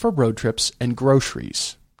just for road trips and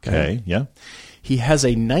groceries. Okay, yeah. He has a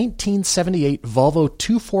 1978 Volvo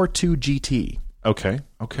 242 GT. Okay.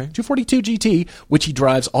 242 GT, which he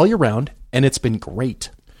drives all year round, and it's been great.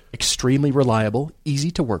 Extremely reliable,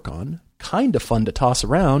 easy to work on, kind of fun to toss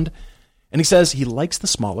around. And he says he likes the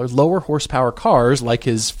smaller, lower horsepower cars like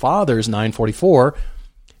his father's 944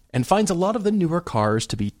 and finds a lot of the newer cars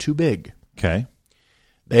to be too big. Okay.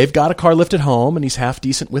 They've got a car lift at home, and he's half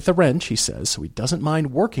decent with a wrench, he says, so he doesn't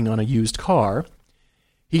mind working on a used car.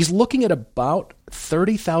 He's looking at about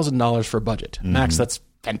 $30,000 for a budget. Max, that's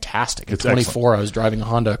fantastic. At 24, excellent. I was driving a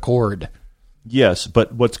Honda Accord. Yes,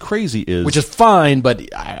 but what's crazy is... Which is fine, but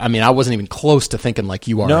I wasn't even close to thinking like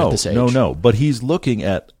you are at this age. No. But he's looking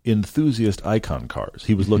at enthusiast icon cars.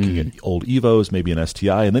 He was looking at old Evos, maybe an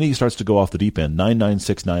STI, and then he starts to go off the deep end.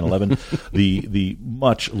 996, 911, the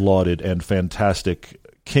much lauded and fantastic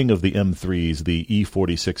king of the M3s, the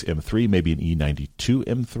E46 M3, maybe an E92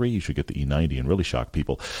 M3. You should get the E90 and really shock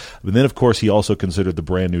people. And then, of course, he also considered the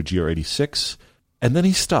brand new GR86, and then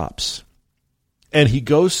he stops. And he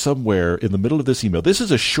goes somewhere in the middle of this email. This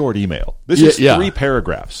is a short email. This is 3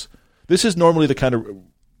 paragraphs. This is normally the kind of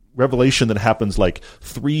revelation that happens like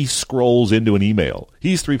 3 scrolls into an email.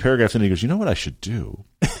 He's 3 paragraphs in and he goes, you know what I should do?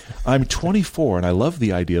 I'm 24 and I love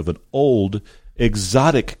the idea of an old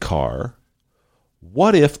exotic car.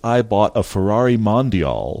 What if I bought a Ferrari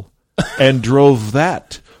Mondial and drove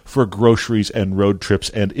that for groceries and road trips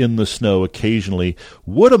and in the snow occasionally?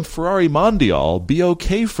 Would a Ferrari Mondial be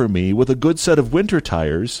okay for me with a good set of winter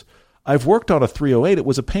tires? I've worked on a 308. It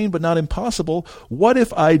was a pain, but not impossible. What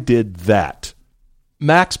if I did that?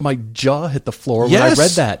 Max, my jaw hit the floor when I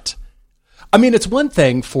read that. I mean, it's one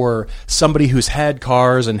thing for somebody who's had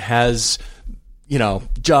cars and has,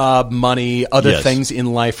 job, money, other things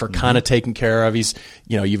in life are kind of taken care of.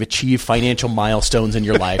 You've achieved financial milestones in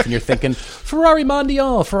your life, and you're thinking, Ferrari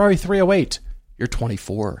Mondial, Ferrari 308. You're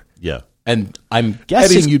 24. Yeah. And I'm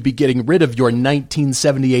guessing you'd be getting rid of your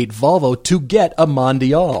 1978 Volvo to get a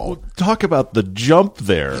Mondial. Talk about the jump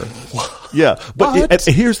there. Yeah. But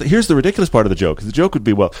here's the ridiculous part of the joke. The joke would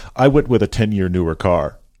be, well, I went with a 10-year newer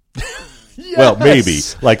car. Yes. Well, maybe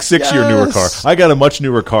like 6-year newer car. I got a much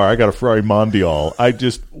newer car. I got a Ferrari Mondial.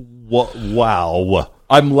 Wow.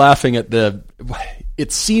 I'm laughing at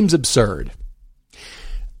it seems absurd.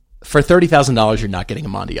 For $30,000, you're not getting a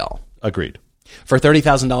Mondial. Agreed. For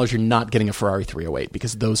 $30,000, you're not getting a Ferrari 308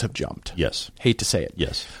 because those have jumped. Yes. Hate to say it.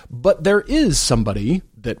 Yes. But there is somebody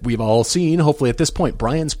that we've all seen, hopefully at this point,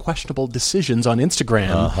 Brian's questionable decisions on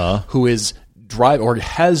Instagram, who is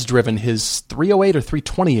has driven his 308 or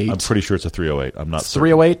 328. I'm pretty sure it's a 308. I'm not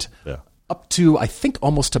 308 certain. up to, I think,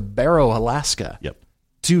 almost to Barrow, Alaska. Yep.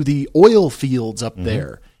 To the oil fields up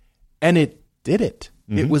there. And it did it.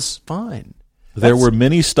 It was fine. There were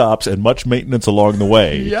many stops and much maintenance along the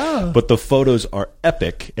way. Yeah. But the photos are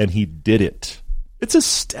epic, and he did it. It's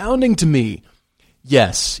astounding to me.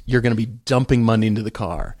 Yes, you're going to be dumping money into the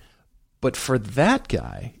car. But for that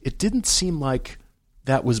guy, it didn't seem like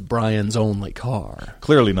that was Brian's only car.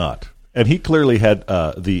 Clearly not. And he clearly had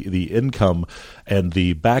the income and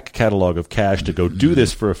the back catalog of cash to go do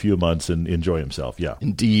this for a few months and enjoy himself. Yeah.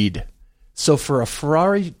 Indeed. So for a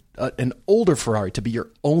Ferrari, an older Ferrari, to be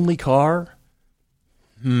your only car,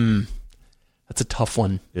 that's a tough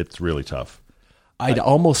one. It's really tough. I'd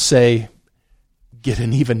almost say get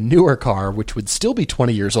an even newer car, which would still be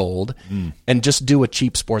 20 years old, and just do a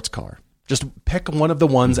cheap sports car. Just pick one of the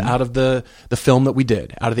ones out of the film that we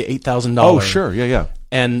did, out of the $8,000. Oh, sure. Yeah.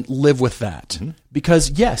 And live with that.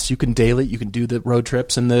 Because, yes, you can daily, you can do the road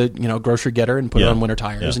trips and the grocery getter and put it on winter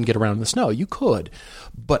tires and get around in the snow. You could.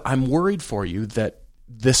 But I'm worried for you that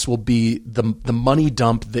this will be the money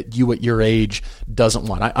dump that you at your age doesn't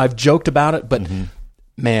want. I've joked about it, but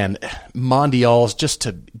man, Mondials, just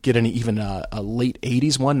to get even a late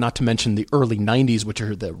 80s one, not to mention the early 90s, which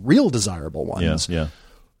are the real desirable ones. Yeah.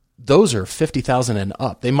 Those are 50,000 and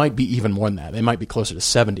up. They might be even more than that. They might be closer to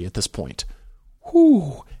 70 at this point.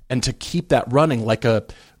 Whew. And to keep that running like a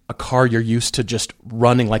car you're used to just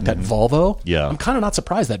running like that Volvo, I'm kind of not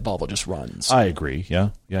surprised that Volvo just runs. I agree. Yeah.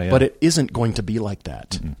 But it isn't going to be like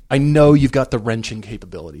that. I know you've got the wrenching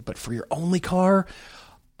capability, but for your only car,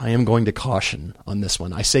 I am going to caution on this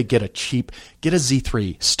one. I say get a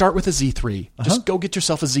Z3. Start with a Z3. Just go get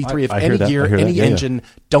yourself a Z3 of any gear, any engine,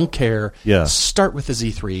 don't care. Yeah. Start with a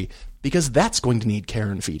Z3 because that's going to need care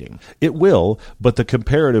and feeding. It will, but the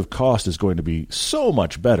comparative cost is going to be so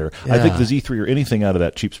much better. I think the Z3 or anything out of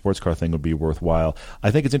that cheap sports car thing would be worthwhile. I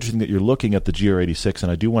think it's interesting that you're looking at the GR86,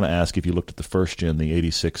 and I do want to ask if you looked at the first gen, the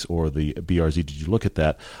 86 or the BRZ. Did you look at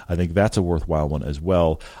that? I think that's a worthwhile one as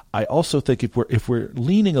well. I also think if we're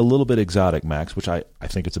leaning a little bit exotic, Max, which I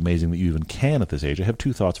think it's amazing that you even can at this age, I have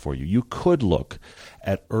two thoughts for you. You could look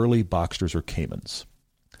at early Boxsters or Caymans.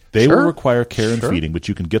 They will require care and feeding, but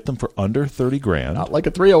you can get them for under $30,000. Not like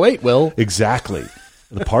a 308 will. Exactly.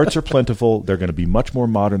 The parts are plentiful. They're going to be much more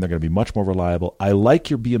modern. They're going to be much more reliable. I like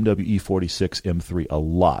your BMW E46 M3 a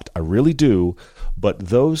lot. I really do. But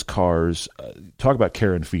those cars, talk about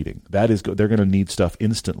care and feeding. They're going to need stuff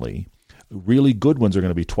instantly. Really good ones are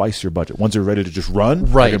going to be twice your budget. Ones that are ready to just run,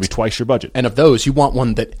 they're going to be twice your budget. And of those, you want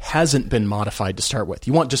one that hasn't been modified to start with.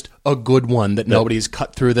 You want just a good one that nobody's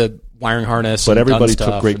cut through the wiring harness. But everybody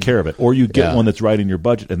took great care of it. Or you get one that's right in your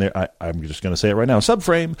budget. And I'm just going to say it right now.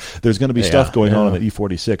 Subframe, there's going to be stuff going on in the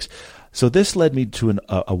E46. So this led me to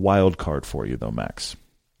a wild card for you, though, Max.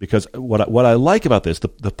 Because what I like about this, the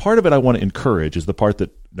part of it I want to encourage is the part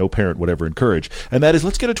that no parent would ever encourage. And that is,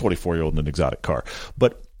 let's get a 24-year-old in an exotic car.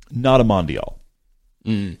 But not a Mondial.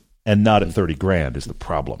 And not at $30,000 is the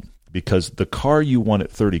problem. Because the car you want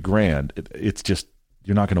at $30,000, it's just,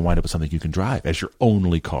 you're not going to wind up with something you can drive as your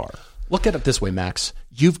only car. Look at it this way, Max.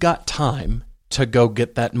 You've got time to go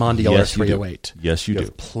get that Mondial or 308. Yes, you do. You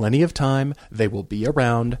have plenty of time. They will be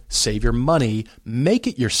around. Save your money. Make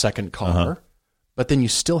it your second car. But then you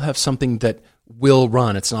still have something that will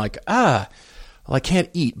run. It's not like, well, I can't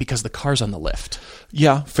eat because the car's on the lift.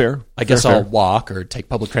 Yeah, fair. I guess I'll walk or take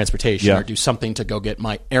public transportation or do something to go get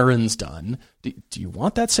my errands done. Do you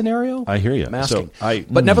want that scenario? I hear you. I'm asking.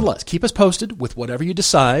 But nevertheless, keep us posted with whatever you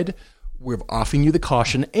decide. We're offering you the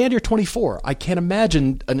caution, and you're 24. I can't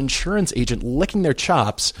imagine an insurance agent licking their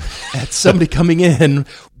chops at somebody coming in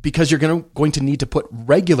because you're going to need to put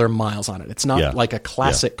regular miles on it. It's not like a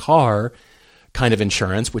classic car kind of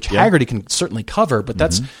insurance, which Hagerty can certainly cover, but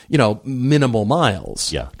that's minimal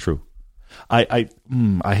miles. Yeah, true. I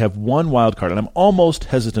have one wild card, and I'm almost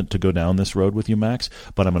hesitant to go down this road with you, Max,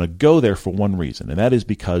 but I'm going to go there for one reason, and that is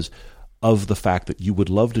because of the fact that you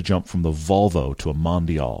would love to jump from the Volvo to a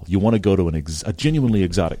Mondial. You want to go to a genuinely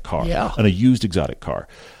exotic car, and a used exotic car.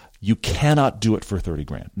 You cannot do it for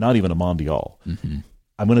 $30,000, not even a Mondial.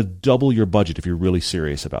 I'm going to double your budget if you're really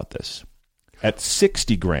serious about this. At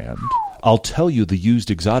 $60,000, I'll tell you the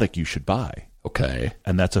used exotic you should buy. Okay.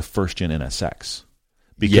 And that's a first-gen NSX.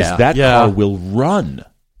 Because that car will run.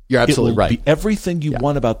 You're absolutely right. Be everything you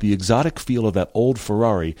want about the exotic feel of that old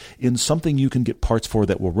Ferrari in something you can get parts for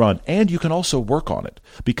that will run. And you can also work on it.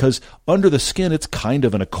 Because under the skin, it's kind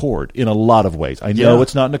of an Accord in a lot of ways. I know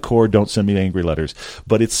it's not an Accord. Don't send me angry letters.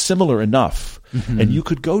 But it's similar enough. And you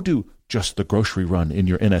could go do just the grocery run in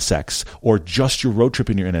your NSX or just your road trip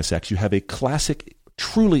in your NSX. You have a classic,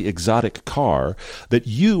 truly exotic car that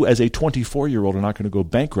you, as a 24-year-old, are not going to go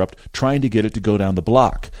bankrupt trying to get it to go down the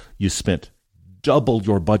block. You spent double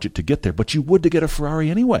your budget to get there, but you would to get a Ferrari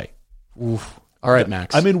anyway. Oof. All right,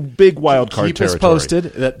 Max. I'm in big wild card territory. Keep us posted.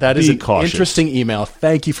 That is Be an cautious. interesting email.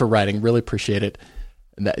 Thank you for writing. Really appreciate it.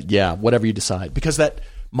 And whatever you decide. Because that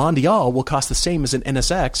Mondial will cost the same as an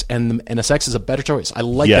NSX, and the NSX is a better choice. I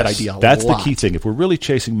like that idea a lot. That's the key thing. If we're really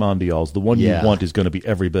chasing Mondials, the one you want is going to be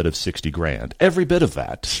every bit of $60,000. Every bit of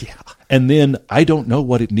that. Yeah. And then I don't know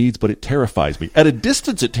what it needs, but it terrifies me. At a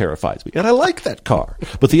distance, it terrifies me. And I like that car.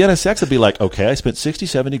 But the NSX would be like, okay, I spent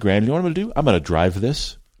 $60,000, $70,000. You know what I'm going to do? I'm going to drive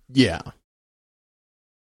this. Yeah.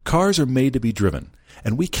 Cars are made to be driven,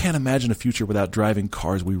 and we can't imagine a future without driving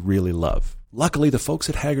cars we really love. Luckily, the folks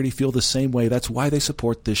at Haggerty feel the same way. That's why they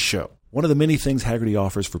support this show. One of the many things Haggerty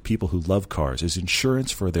offers for people who love cars is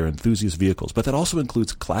insurance for their enthusiast vehicles, but that also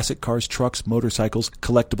includes classic cars, trucks, motorcycles,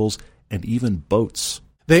 collectibles, and even boats.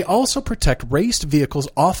 They also protect raced vehicles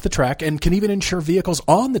off the track and can even insure vehicles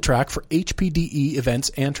on the track for HPDE events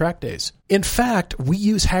and track days. In fact, we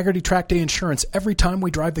use Haggerty Track Day Insurance every time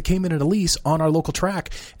we drive the Cayman and Elise on our local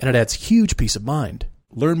track, and it adds huge peace of mind.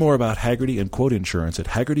 Learn more about Haggerty and quote insurance at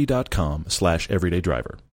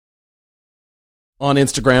haggerty.com/everydaydriver. On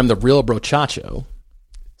Instagram, the real Brochacho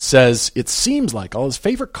says it seems like all his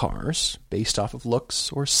favorite cars, based off of looks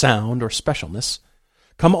or sound or specialness,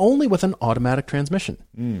 come only with an automatic transmission.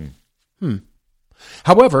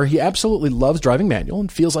 However, he absolutely loves driving manual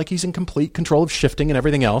and feels like he's in complete control of shifting and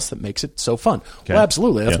everything else that makes it so fun. Okay. Well,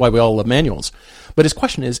 absolutely. That's why we all love manuals. But his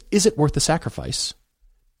question is it worth the sacrifice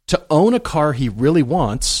to own a car he really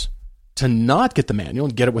wants, to not get the manual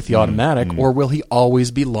and get it with the automatic, or will he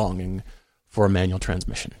always be longing for a manual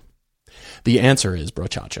transmission? The answer is,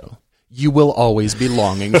 Brochacho, you will always be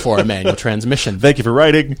longing for a manual transmission. Thank you for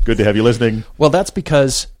writing. Good to have you listening. Well, that's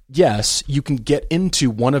because, yes, you can get into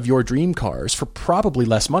one of your dream cars for probably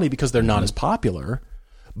less money because they're not as popular,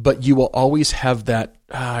 but you will always have that,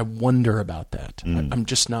 I wonder about that. I'm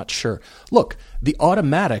just not sure. Look, the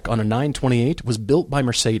automatic on a 928 was built by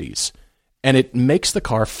Mercedes, and it makes the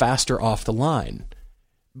car faster off the line.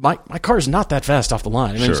 My car is not that fast off the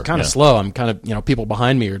line. I mean, it's kind of slow. I'm kind of, people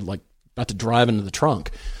behind me are like about to drive into the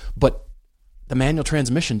trunk. But the manual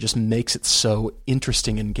transmission just makes it so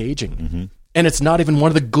interesting and engaging. And it's not even one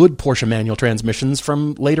of the good Porsche manual transmissions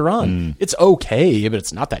from later on. It's okay, but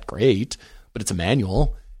it's not that great. But it's a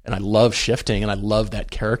manual, and I love shifting, and I love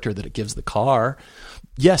that character that it gives the car.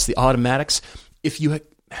 Yes, the automatics, if you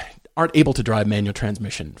aren't able to drive manual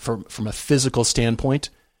transmission from a physical standpoint,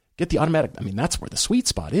 get the automatic. I mean, that's where the sweet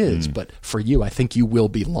spot is. But for you, I think you will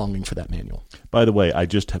be longing for that manual. By the way,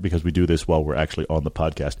 because we do this while we're actually on the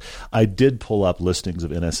podcast, I did pull up listings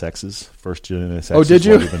of NSXs, first-gen NSXs. Oh, did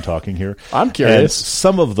you? While we've been talking here. I'm curious. And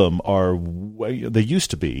some of them are, they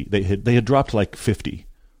used to be, they had dropped like 50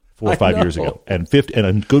 4 or 5 years ago. And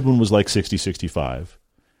a good one was like 60, 65.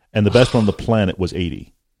 And the best one on the planet was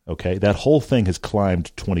 80. Okay, that whole thing has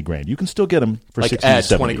climbed $20,000. You can still get them for 60 to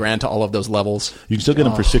 70. Add $20,000 to all of those levels. You can still get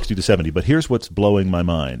them for 60 to 70. But here's what's blowing my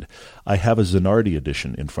mind: I have a Zanardi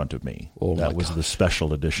edition in front of me. That was the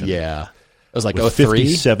special edition. Yeah, it was like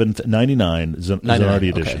 03? 99 Zanardi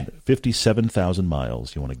edition. Okay. 57,000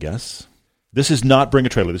 miles. You want to guess? This is not Bring a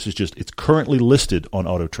Trailer. This is just, it's currently listed on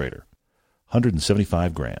Auto Trader.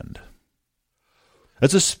 $175,000.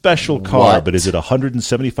 That's a special car, but is it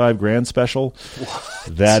 $175,000 special?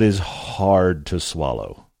 What? That is hard to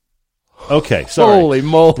swallow. Okay, sorry. Holy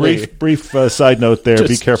moly. Brief side note there.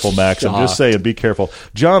 Be careful, Max. shocked. I'm just saying, be careful.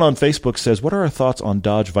 John on Facebook says, what are our thoughts on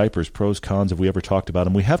Dodge Vipers, pros, cons? Have we ever talked about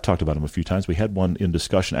them? We have talked about them a few times. We had one in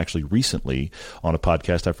discussion actually recently on a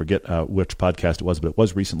podcast. I forget which podcast it was, but it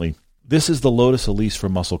was recently. This is the Lotus Elise for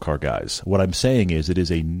muscle car guys. What I'm saying is it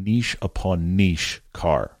is a niche upon niche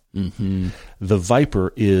car. The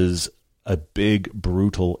Viper is a big,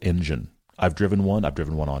 brutal engine. I've driven one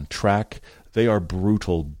on track. They are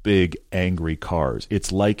brutal, big, angry cars.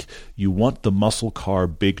 It's like you want the muscle car,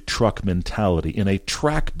 big truck mentality in a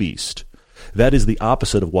track beast. That is the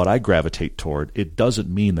opposite of what I gravitate toward. It doesn't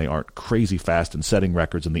mean they aren't crazy fast and setting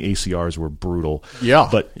records and the ACRs were brutal.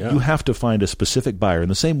 But you have to find a specific buyer in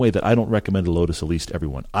the same way that I don't recommend a Lotus Elise to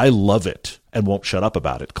everyone. I love it and won't shut up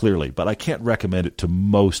about it, clearly, but I can't recommend it to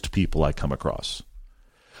most people I come across.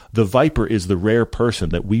 The Viper is the rare person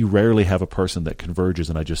that we rarely have a person that converges,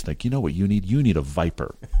 and I just think, you know what you need? You need a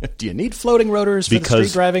Viper. Do you need floating rotors for the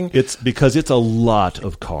street driving? Because it's a lot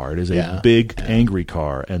of car. It is a big, angry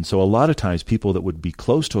car. And so a lot of times people that would be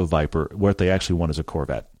close to a Viper, what they actually want is a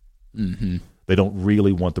Corvette. They don't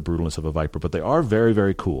really want the brutalness of a Viper, but they are very,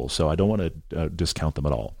 very cool. So I don't want to discount them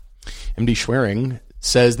at all. MD Schwerin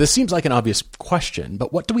says, this seems like an obvious question,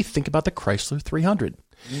 but what do we think about the Chrysler 300?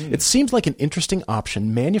 It seems like an interesting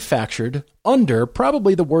option manufactured under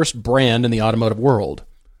probably the worst brand in the automotive world.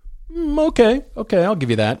 Okay, I'll give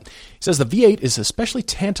you that. He says the V8 is especially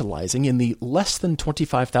tantalizing in the less than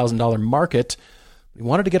 $25,000 market. We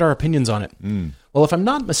wanted to get our opinions on it. Well, if I'm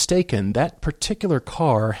not mistaken, that particular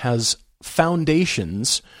car has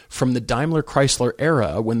foundations from the Daimler Chrysler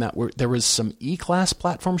era when there was some E-Class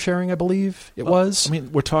platform sharing, I believe it was. I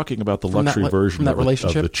mean, we're talking about the luxury version of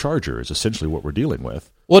the Charger is essentially what we're dealing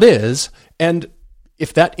with. Well, it is. And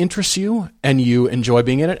if that interests you and you enjoy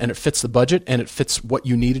being in it and it fits the budget and it fits what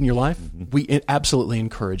you need in your life, we absolutely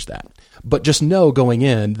encourage that. But just know going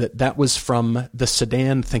in that was from the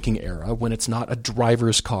sedan thinking era when it's not a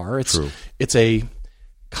driver's car. It's a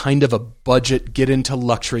kind of a budget, get into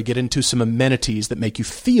luxury, get into some amenities that make you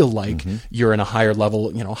feel like you're in a higher level,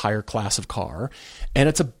 higher class of car. And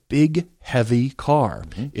it's a big, heavy car.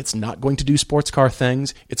 It's not going to do sports car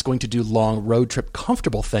things. It's going to do long road trip,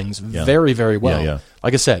 comfortable things very, very well. Yeah.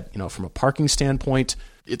 Like I said, from a parking standpoint,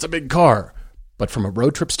 it's a big car. But from a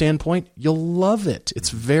road trip standpoint, you'll love it. It's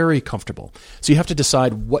very comfortable. So you have to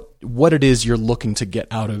decide what it is you're looking to get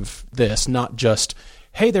out of this, not just,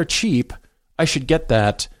 hey, they're cheap, I should get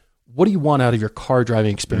that. What do you want out of your car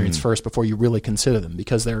driving experience first before you really consider them?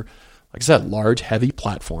 Because they're, like I said, large, heavy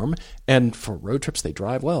platform. And for road trips, they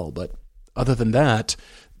drive well. But other than that,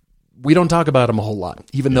 we don't talk about them a whole lot.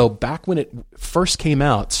 Even though back when it first came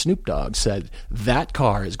out, Snoop Dogg said that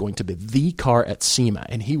car is going to be the car at SEMA.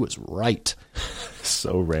 And he was right.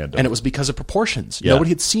 So random. And it was because of proportions. Nobody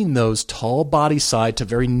had seen those tall body side to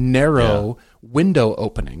very narrow window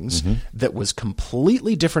openings that was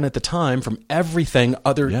completely different at the time from everything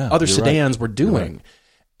other sedans were doing. Right.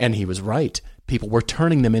 And he was right. People were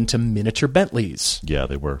turning them into miniature Bentleys. Yeah,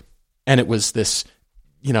 they were. And it was this,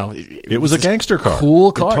 it was a gangster car.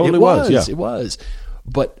 Cool car. It totally was. It was.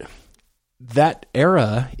 But that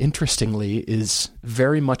era, interestingly, is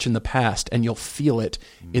very much in the past, and you'll feel it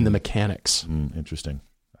in the mechanics. Interesting.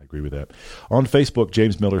 I agree with that. On Facebook,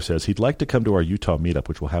 James Miller says he'd like to come to our Utah meetup,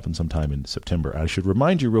 which will happen sometime in September. I should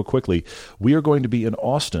remind you real quickly, we are going to be in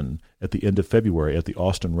Austin at the end of February at the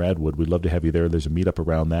Austin Radwood. We'd love to have you there. There's a meetup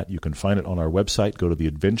around that. You can find it on our website. Go to the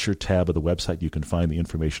Adventure tab of the website. You can find the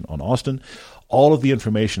information on Austin. All of the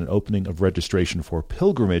information and opening of registration for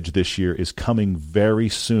Pilgrimage this year is coming very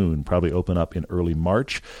soon, probably open up in early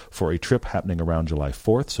March for a trip happening around July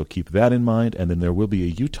 4th, so keep that in mind. And then there will be a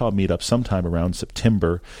Utah meetup sometime around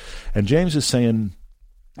September. And James is saying,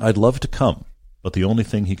 I'd love to come, but the only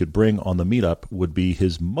thing he could bring on the meetup would be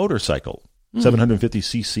his motorcycle.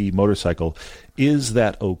 750cc motorcycle. Is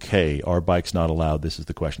that okay? Are bikes not allowed? This is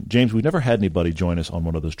the question. James, we've never had anybody join us on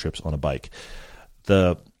one of those trips on a bike.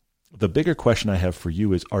 The bigger question I have for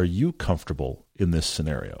you is, are you comfortable in this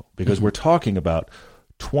scenario? Because we're talking about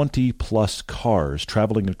 20-plus cars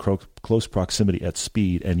traveling in close proximity at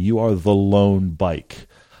speed, and you are the lone bike.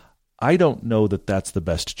 I don't know that that's the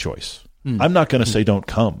best choice. I'm not going to say don't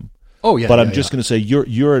come. Oh, yeah. But I'm just going to say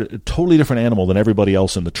you're a totally different animal than everybody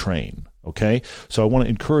else in the train. Okay? So I want to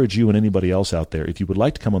encourage you and anybody else out there, if you would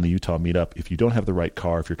like to come on the Utah meetup, if you don't have the right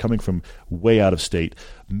car, if you're coming from way out of state,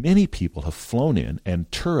 many people have flown in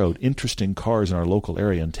and toured interesting cars in our local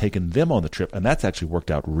area and taken them on the trip, and that's actually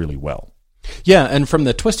worked out really well. Yeah, and from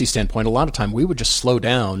the twisty standpoint, a lot of time we would just slow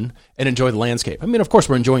down and enjoy the landscape. I mean, of course,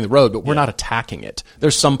 we're enjoying the road, but we're not attacking it.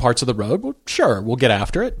 There's some parts of the road, well, sure, we'll get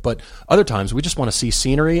after it, but other times we just want to see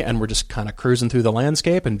scenery, and we're just kind of cruising through the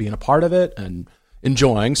landscape and being a part of it and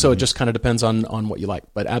enjoying, so it just kind of depends on what you like,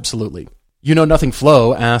 but absolutely. Nothing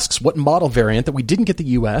Flo asks, what model variant that we didn't get the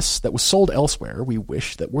U.S. that was sold elsewhere we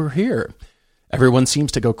wish that were here? Everyone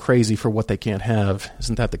seems to go crazy for what they can't have.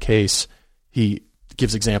 Isn't that the case? He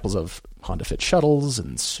gives examples of Honda Fit shuttles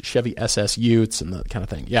and Chevy SS Utes and that kind of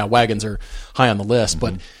thing. Yeah, wagons are high on the list,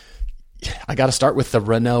 but I got to start with the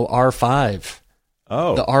Renault R5.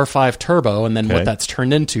 Oh. The R5 Turbo, and then what that's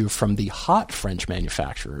turned into from the hot French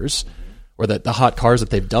manufacturers, or the hot cars that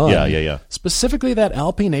they've done. Yeah. Specifically that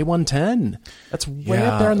Alpine A110. That's way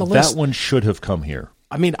up there on the list. That one should have come here.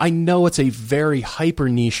 I mean, I know it's a very hyper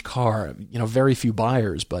niche car, very few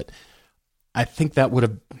buyers, but I think that would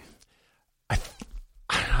have...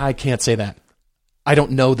 I can't say that. I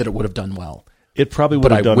don't know that it would have done well. It probably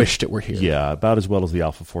would have done... But I wished it were here. Yeah, about as well as the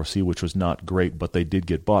Alpha 4C, which was not great, but they did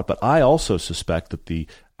get bought. But I also suspect that the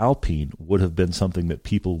Alpine would have been something that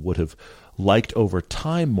people would have liked over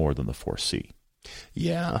time more than the 4C.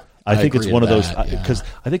 Yeah. I think it's one of those, because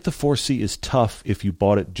I think the 4C is tough if you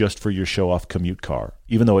bought it just for your show-off commute car,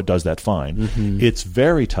 even though it does that fine. It's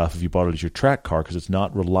very tough if you bought it as your track car because it's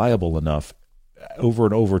not reliable enough. Over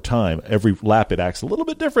and over time, every lap it acts a little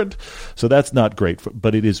bit different, so that's not great.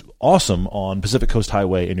 But it is awesome on Pacific Coast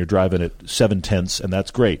Highway, and you're driving at 7/10, and that's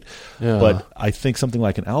great. Yeah. But I think something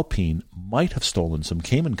like an Alpine might have stolen some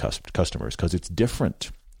Cayman customers because it's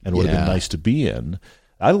different and would have been nice to be in.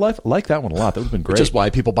 I like that one a lot. That would have been great. Which is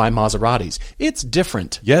why people buy Maseratis. It's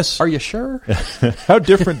different. Yes. Are you sure? How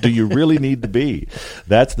different do you really need to be?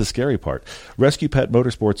 That's the scary part. Rescue Pet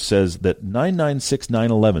Motorsports says that 996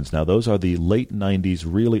 911s, now those are the late 90s,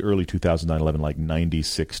 really early 2000 911, like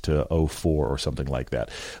 96 to 04 or something like that.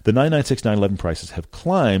 The 996 911 prices have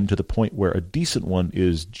climbed to the point where a decent one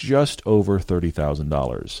is just over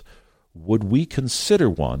 $30,000. Would we consider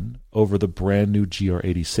one over the brand new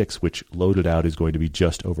GR86, which loaded out is going to be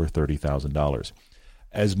just over $30,000?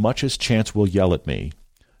 As much as Chance will yell at me,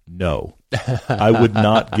 no. I would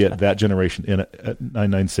not get that generation in a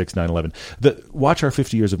 996 911. Watch our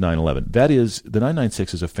 50 years of 911. That is, the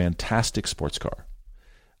 996 is a fantastic sports car.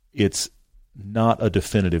 It's not a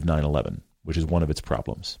definitive 911, which is one of its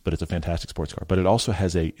problems, but it's a fantastic sports car. But it also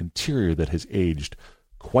has an interior that has aged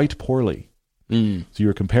quite poorly. So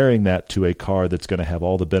you're comparing that to a car that's going to have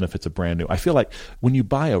all the benefits of brand new. I feel like when you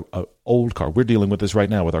buy an old car, we're dealing with this right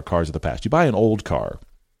now with our cars of the past. You buy an old car,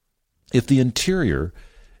 if the interior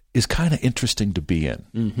is kind of interesting to be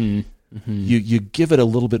in, you give it a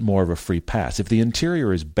little bit more of a free pass. If the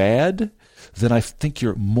interior is bad, then I think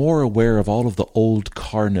you're more aware of all of the old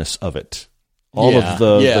carness of it. All of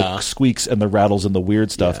the squeaks and the rattles and the weird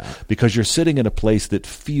stuff, because you're sitting in a place that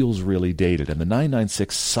feels really dated, and the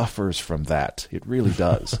 996 suffers from that. It really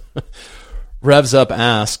does. Revs Up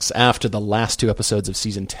asks, after the last 2 episodes of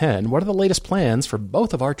Season 10, what are the latest plans for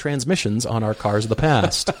both of our transmissions on our cars of the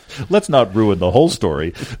past? Let's not ruin the whole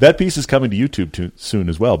story. That piece is coming to YouTube soon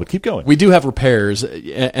as well, but keep going. We do have repairs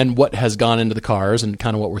and what has gone into the cars and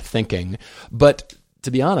kind of what we're thinking, but to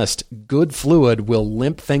be honest, good fluid will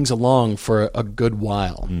limp things along for a good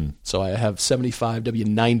while. So I have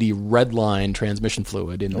 75W90 Redline transmission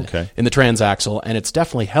fluid in the transaxle, and it's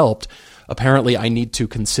definitely helped. Apparently, I need to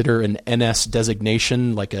consider an NS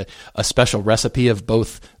designation, like a special recipe of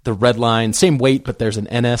both the Redline, same weight, but there's an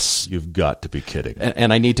NS. You've got to be kidding.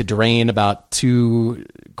 And I need to drain about 2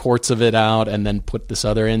 quarts of it out and then put this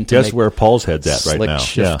other in to Guess where Paul's head's at right now. Slick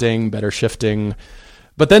shifting, better shifting.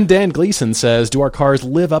 But then Dan Gleason says, do our cars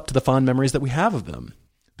live up to the fond memories that we have of them?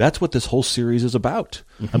 That's what this whole series is about.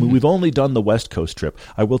 I mean, we've only done the West Coast trip.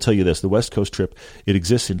 I will tell you this. The West Coast trip, it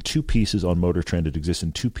exists in 2 pieces on Motor Trend. It exists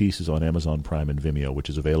in 2 pieces on Amazon Prime and Vimeo, which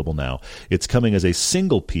is available now. It's coming as a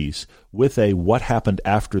single piece with a What Happened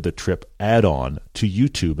After the Trip add-on to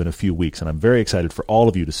YouTube in a few weeks. And I'm very excited for all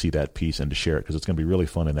of you to see that piece and to share it, because it's going to be really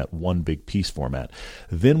fun in that one big piece format.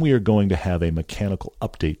 Then we are going to have a mechanical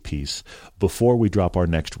update piece before we drop our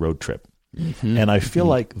next road trip. And I feel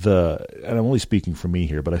like and I'm only speaking for me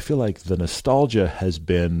here, but I feel like the nostalgia has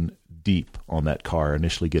been deep on that car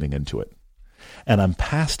initially getting into it. And I'm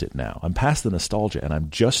past it now. I'm past the nostalgia, and I'm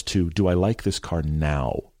just to, do I like this car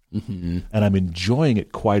now? And I'm enjoying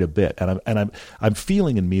it quite a bit. And I'm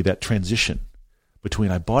feeling in me that transition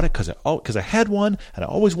between I bought it because I had one and I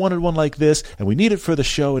always wanted one like this, and we need it for the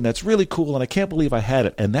show, and that's really cool, and I can't believe I had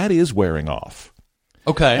it, and that is wearing off.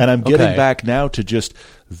 Okay. And I'm getting back now to just,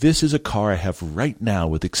 this is a car I have right now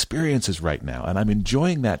with experiences right now, and I'm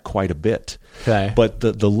enjoying that quite a bit. Okay. But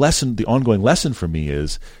the ongoing lesson for me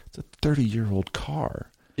is, it's a 30-year-old car.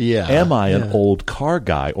 Yeah. Am I an old car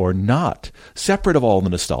guy or not? Separate of all the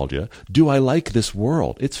nostalgia, do I like this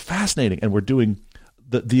world? It's fascinating, and we're doing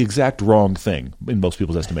the exact wrong thing in most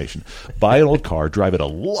people's estimation. Buy an old car, drive it a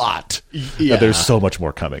lot. Yeah. There's so much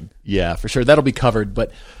more coming. Yeah, for sure. That'll be covered,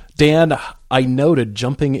 but Dan, I noted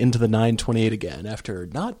jumping into the 928 again after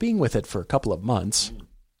not being with it for a couple of months,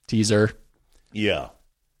 teaser,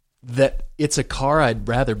 that it's a car I'd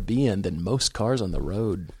rather be in than most cars on the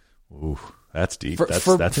road. Ooh, that's deep. That's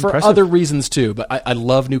for impressive. other reasons too, but I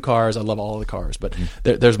love new cars. I love all the cars, but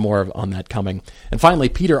there's more on that coming. And finally,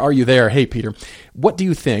 Peter, are you there? Hey, Peter, what do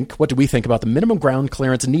we think about the minimum ground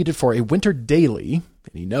clearance needed for a winter daily?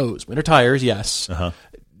 And he knows, winter tires, yes.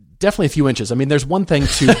 Definitely a few inches. I mean, there's one thing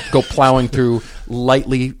to go plowing through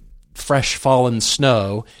lightly fresh fallen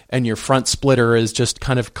snow and your front splitter is just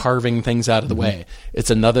kind of carving things out of the way.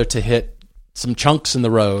 It's another to hit some chunks in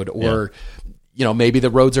the road, or maybe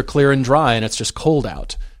the roads are clear and dry and it's just cold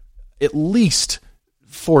out. At least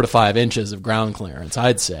 4 to 5 inches of ground clearance,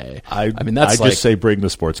 I'd say. I mean, that's just say bring the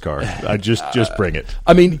sports car. I just bring it.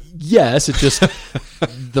 I mean, yes, it's just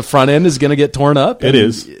the front end is going to get torn up. It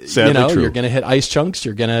is. Sadly true. You're going to hit ice chunks.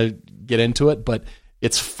 You're going to get into it, but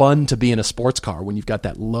it's fun to be in a sports car when you've got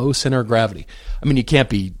that low center of gravity. I mean, you can't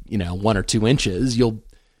be 1 or 2 inches. You'll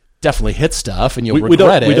definitely hit stuff and you'll We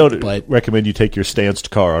regret don't it. But recommend you take your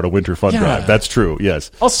stanced car on a winter fun drive. That's true,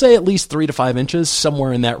 yes. I'll say at least 3 to 5 inches,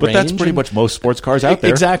 somewhere in that range. But that's pretty much most sports cars out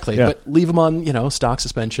there. Exactly. Yeah. But leave them on, stock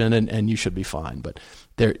suspension and you should be fine. But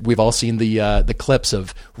we've all seen the clips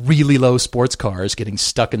of really low sports cars getting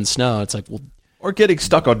stuck in snow. It's like, well, Or getting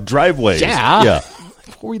stuck on driveways. yeah.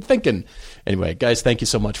 What were you thinking? Anyway, guys, thank you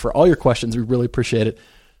so much for all your questions. We really appreciate it.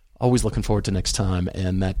 Always looking forward to next time.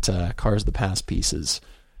 And that Cars of the Past piece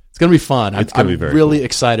it's going to be fun. It's going to be very really cool.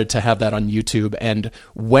 excited to have that on YouTube. And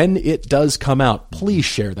when it does come out, please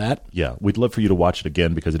share that. Yeah, we'd love for you to watch it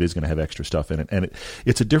again because it is going to have extra stuff in it. And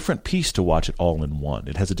it's a different piece to watch it all in one.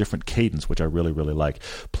 It has a different cadence, which I really, really like.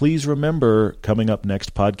 Please remember, coming up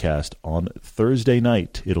next podcast on Thursday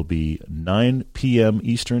night, it'll be 9 p.m.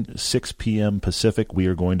 Eastern, 6 p.m. Pacific. We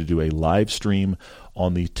are going to do a live stream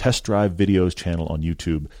on the Test Drive Videos channel on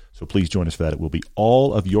YouTube. So please join us for that. It will be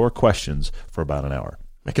all of your questions for about an hour.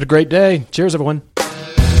 Make it a great day. Cheers, everyone.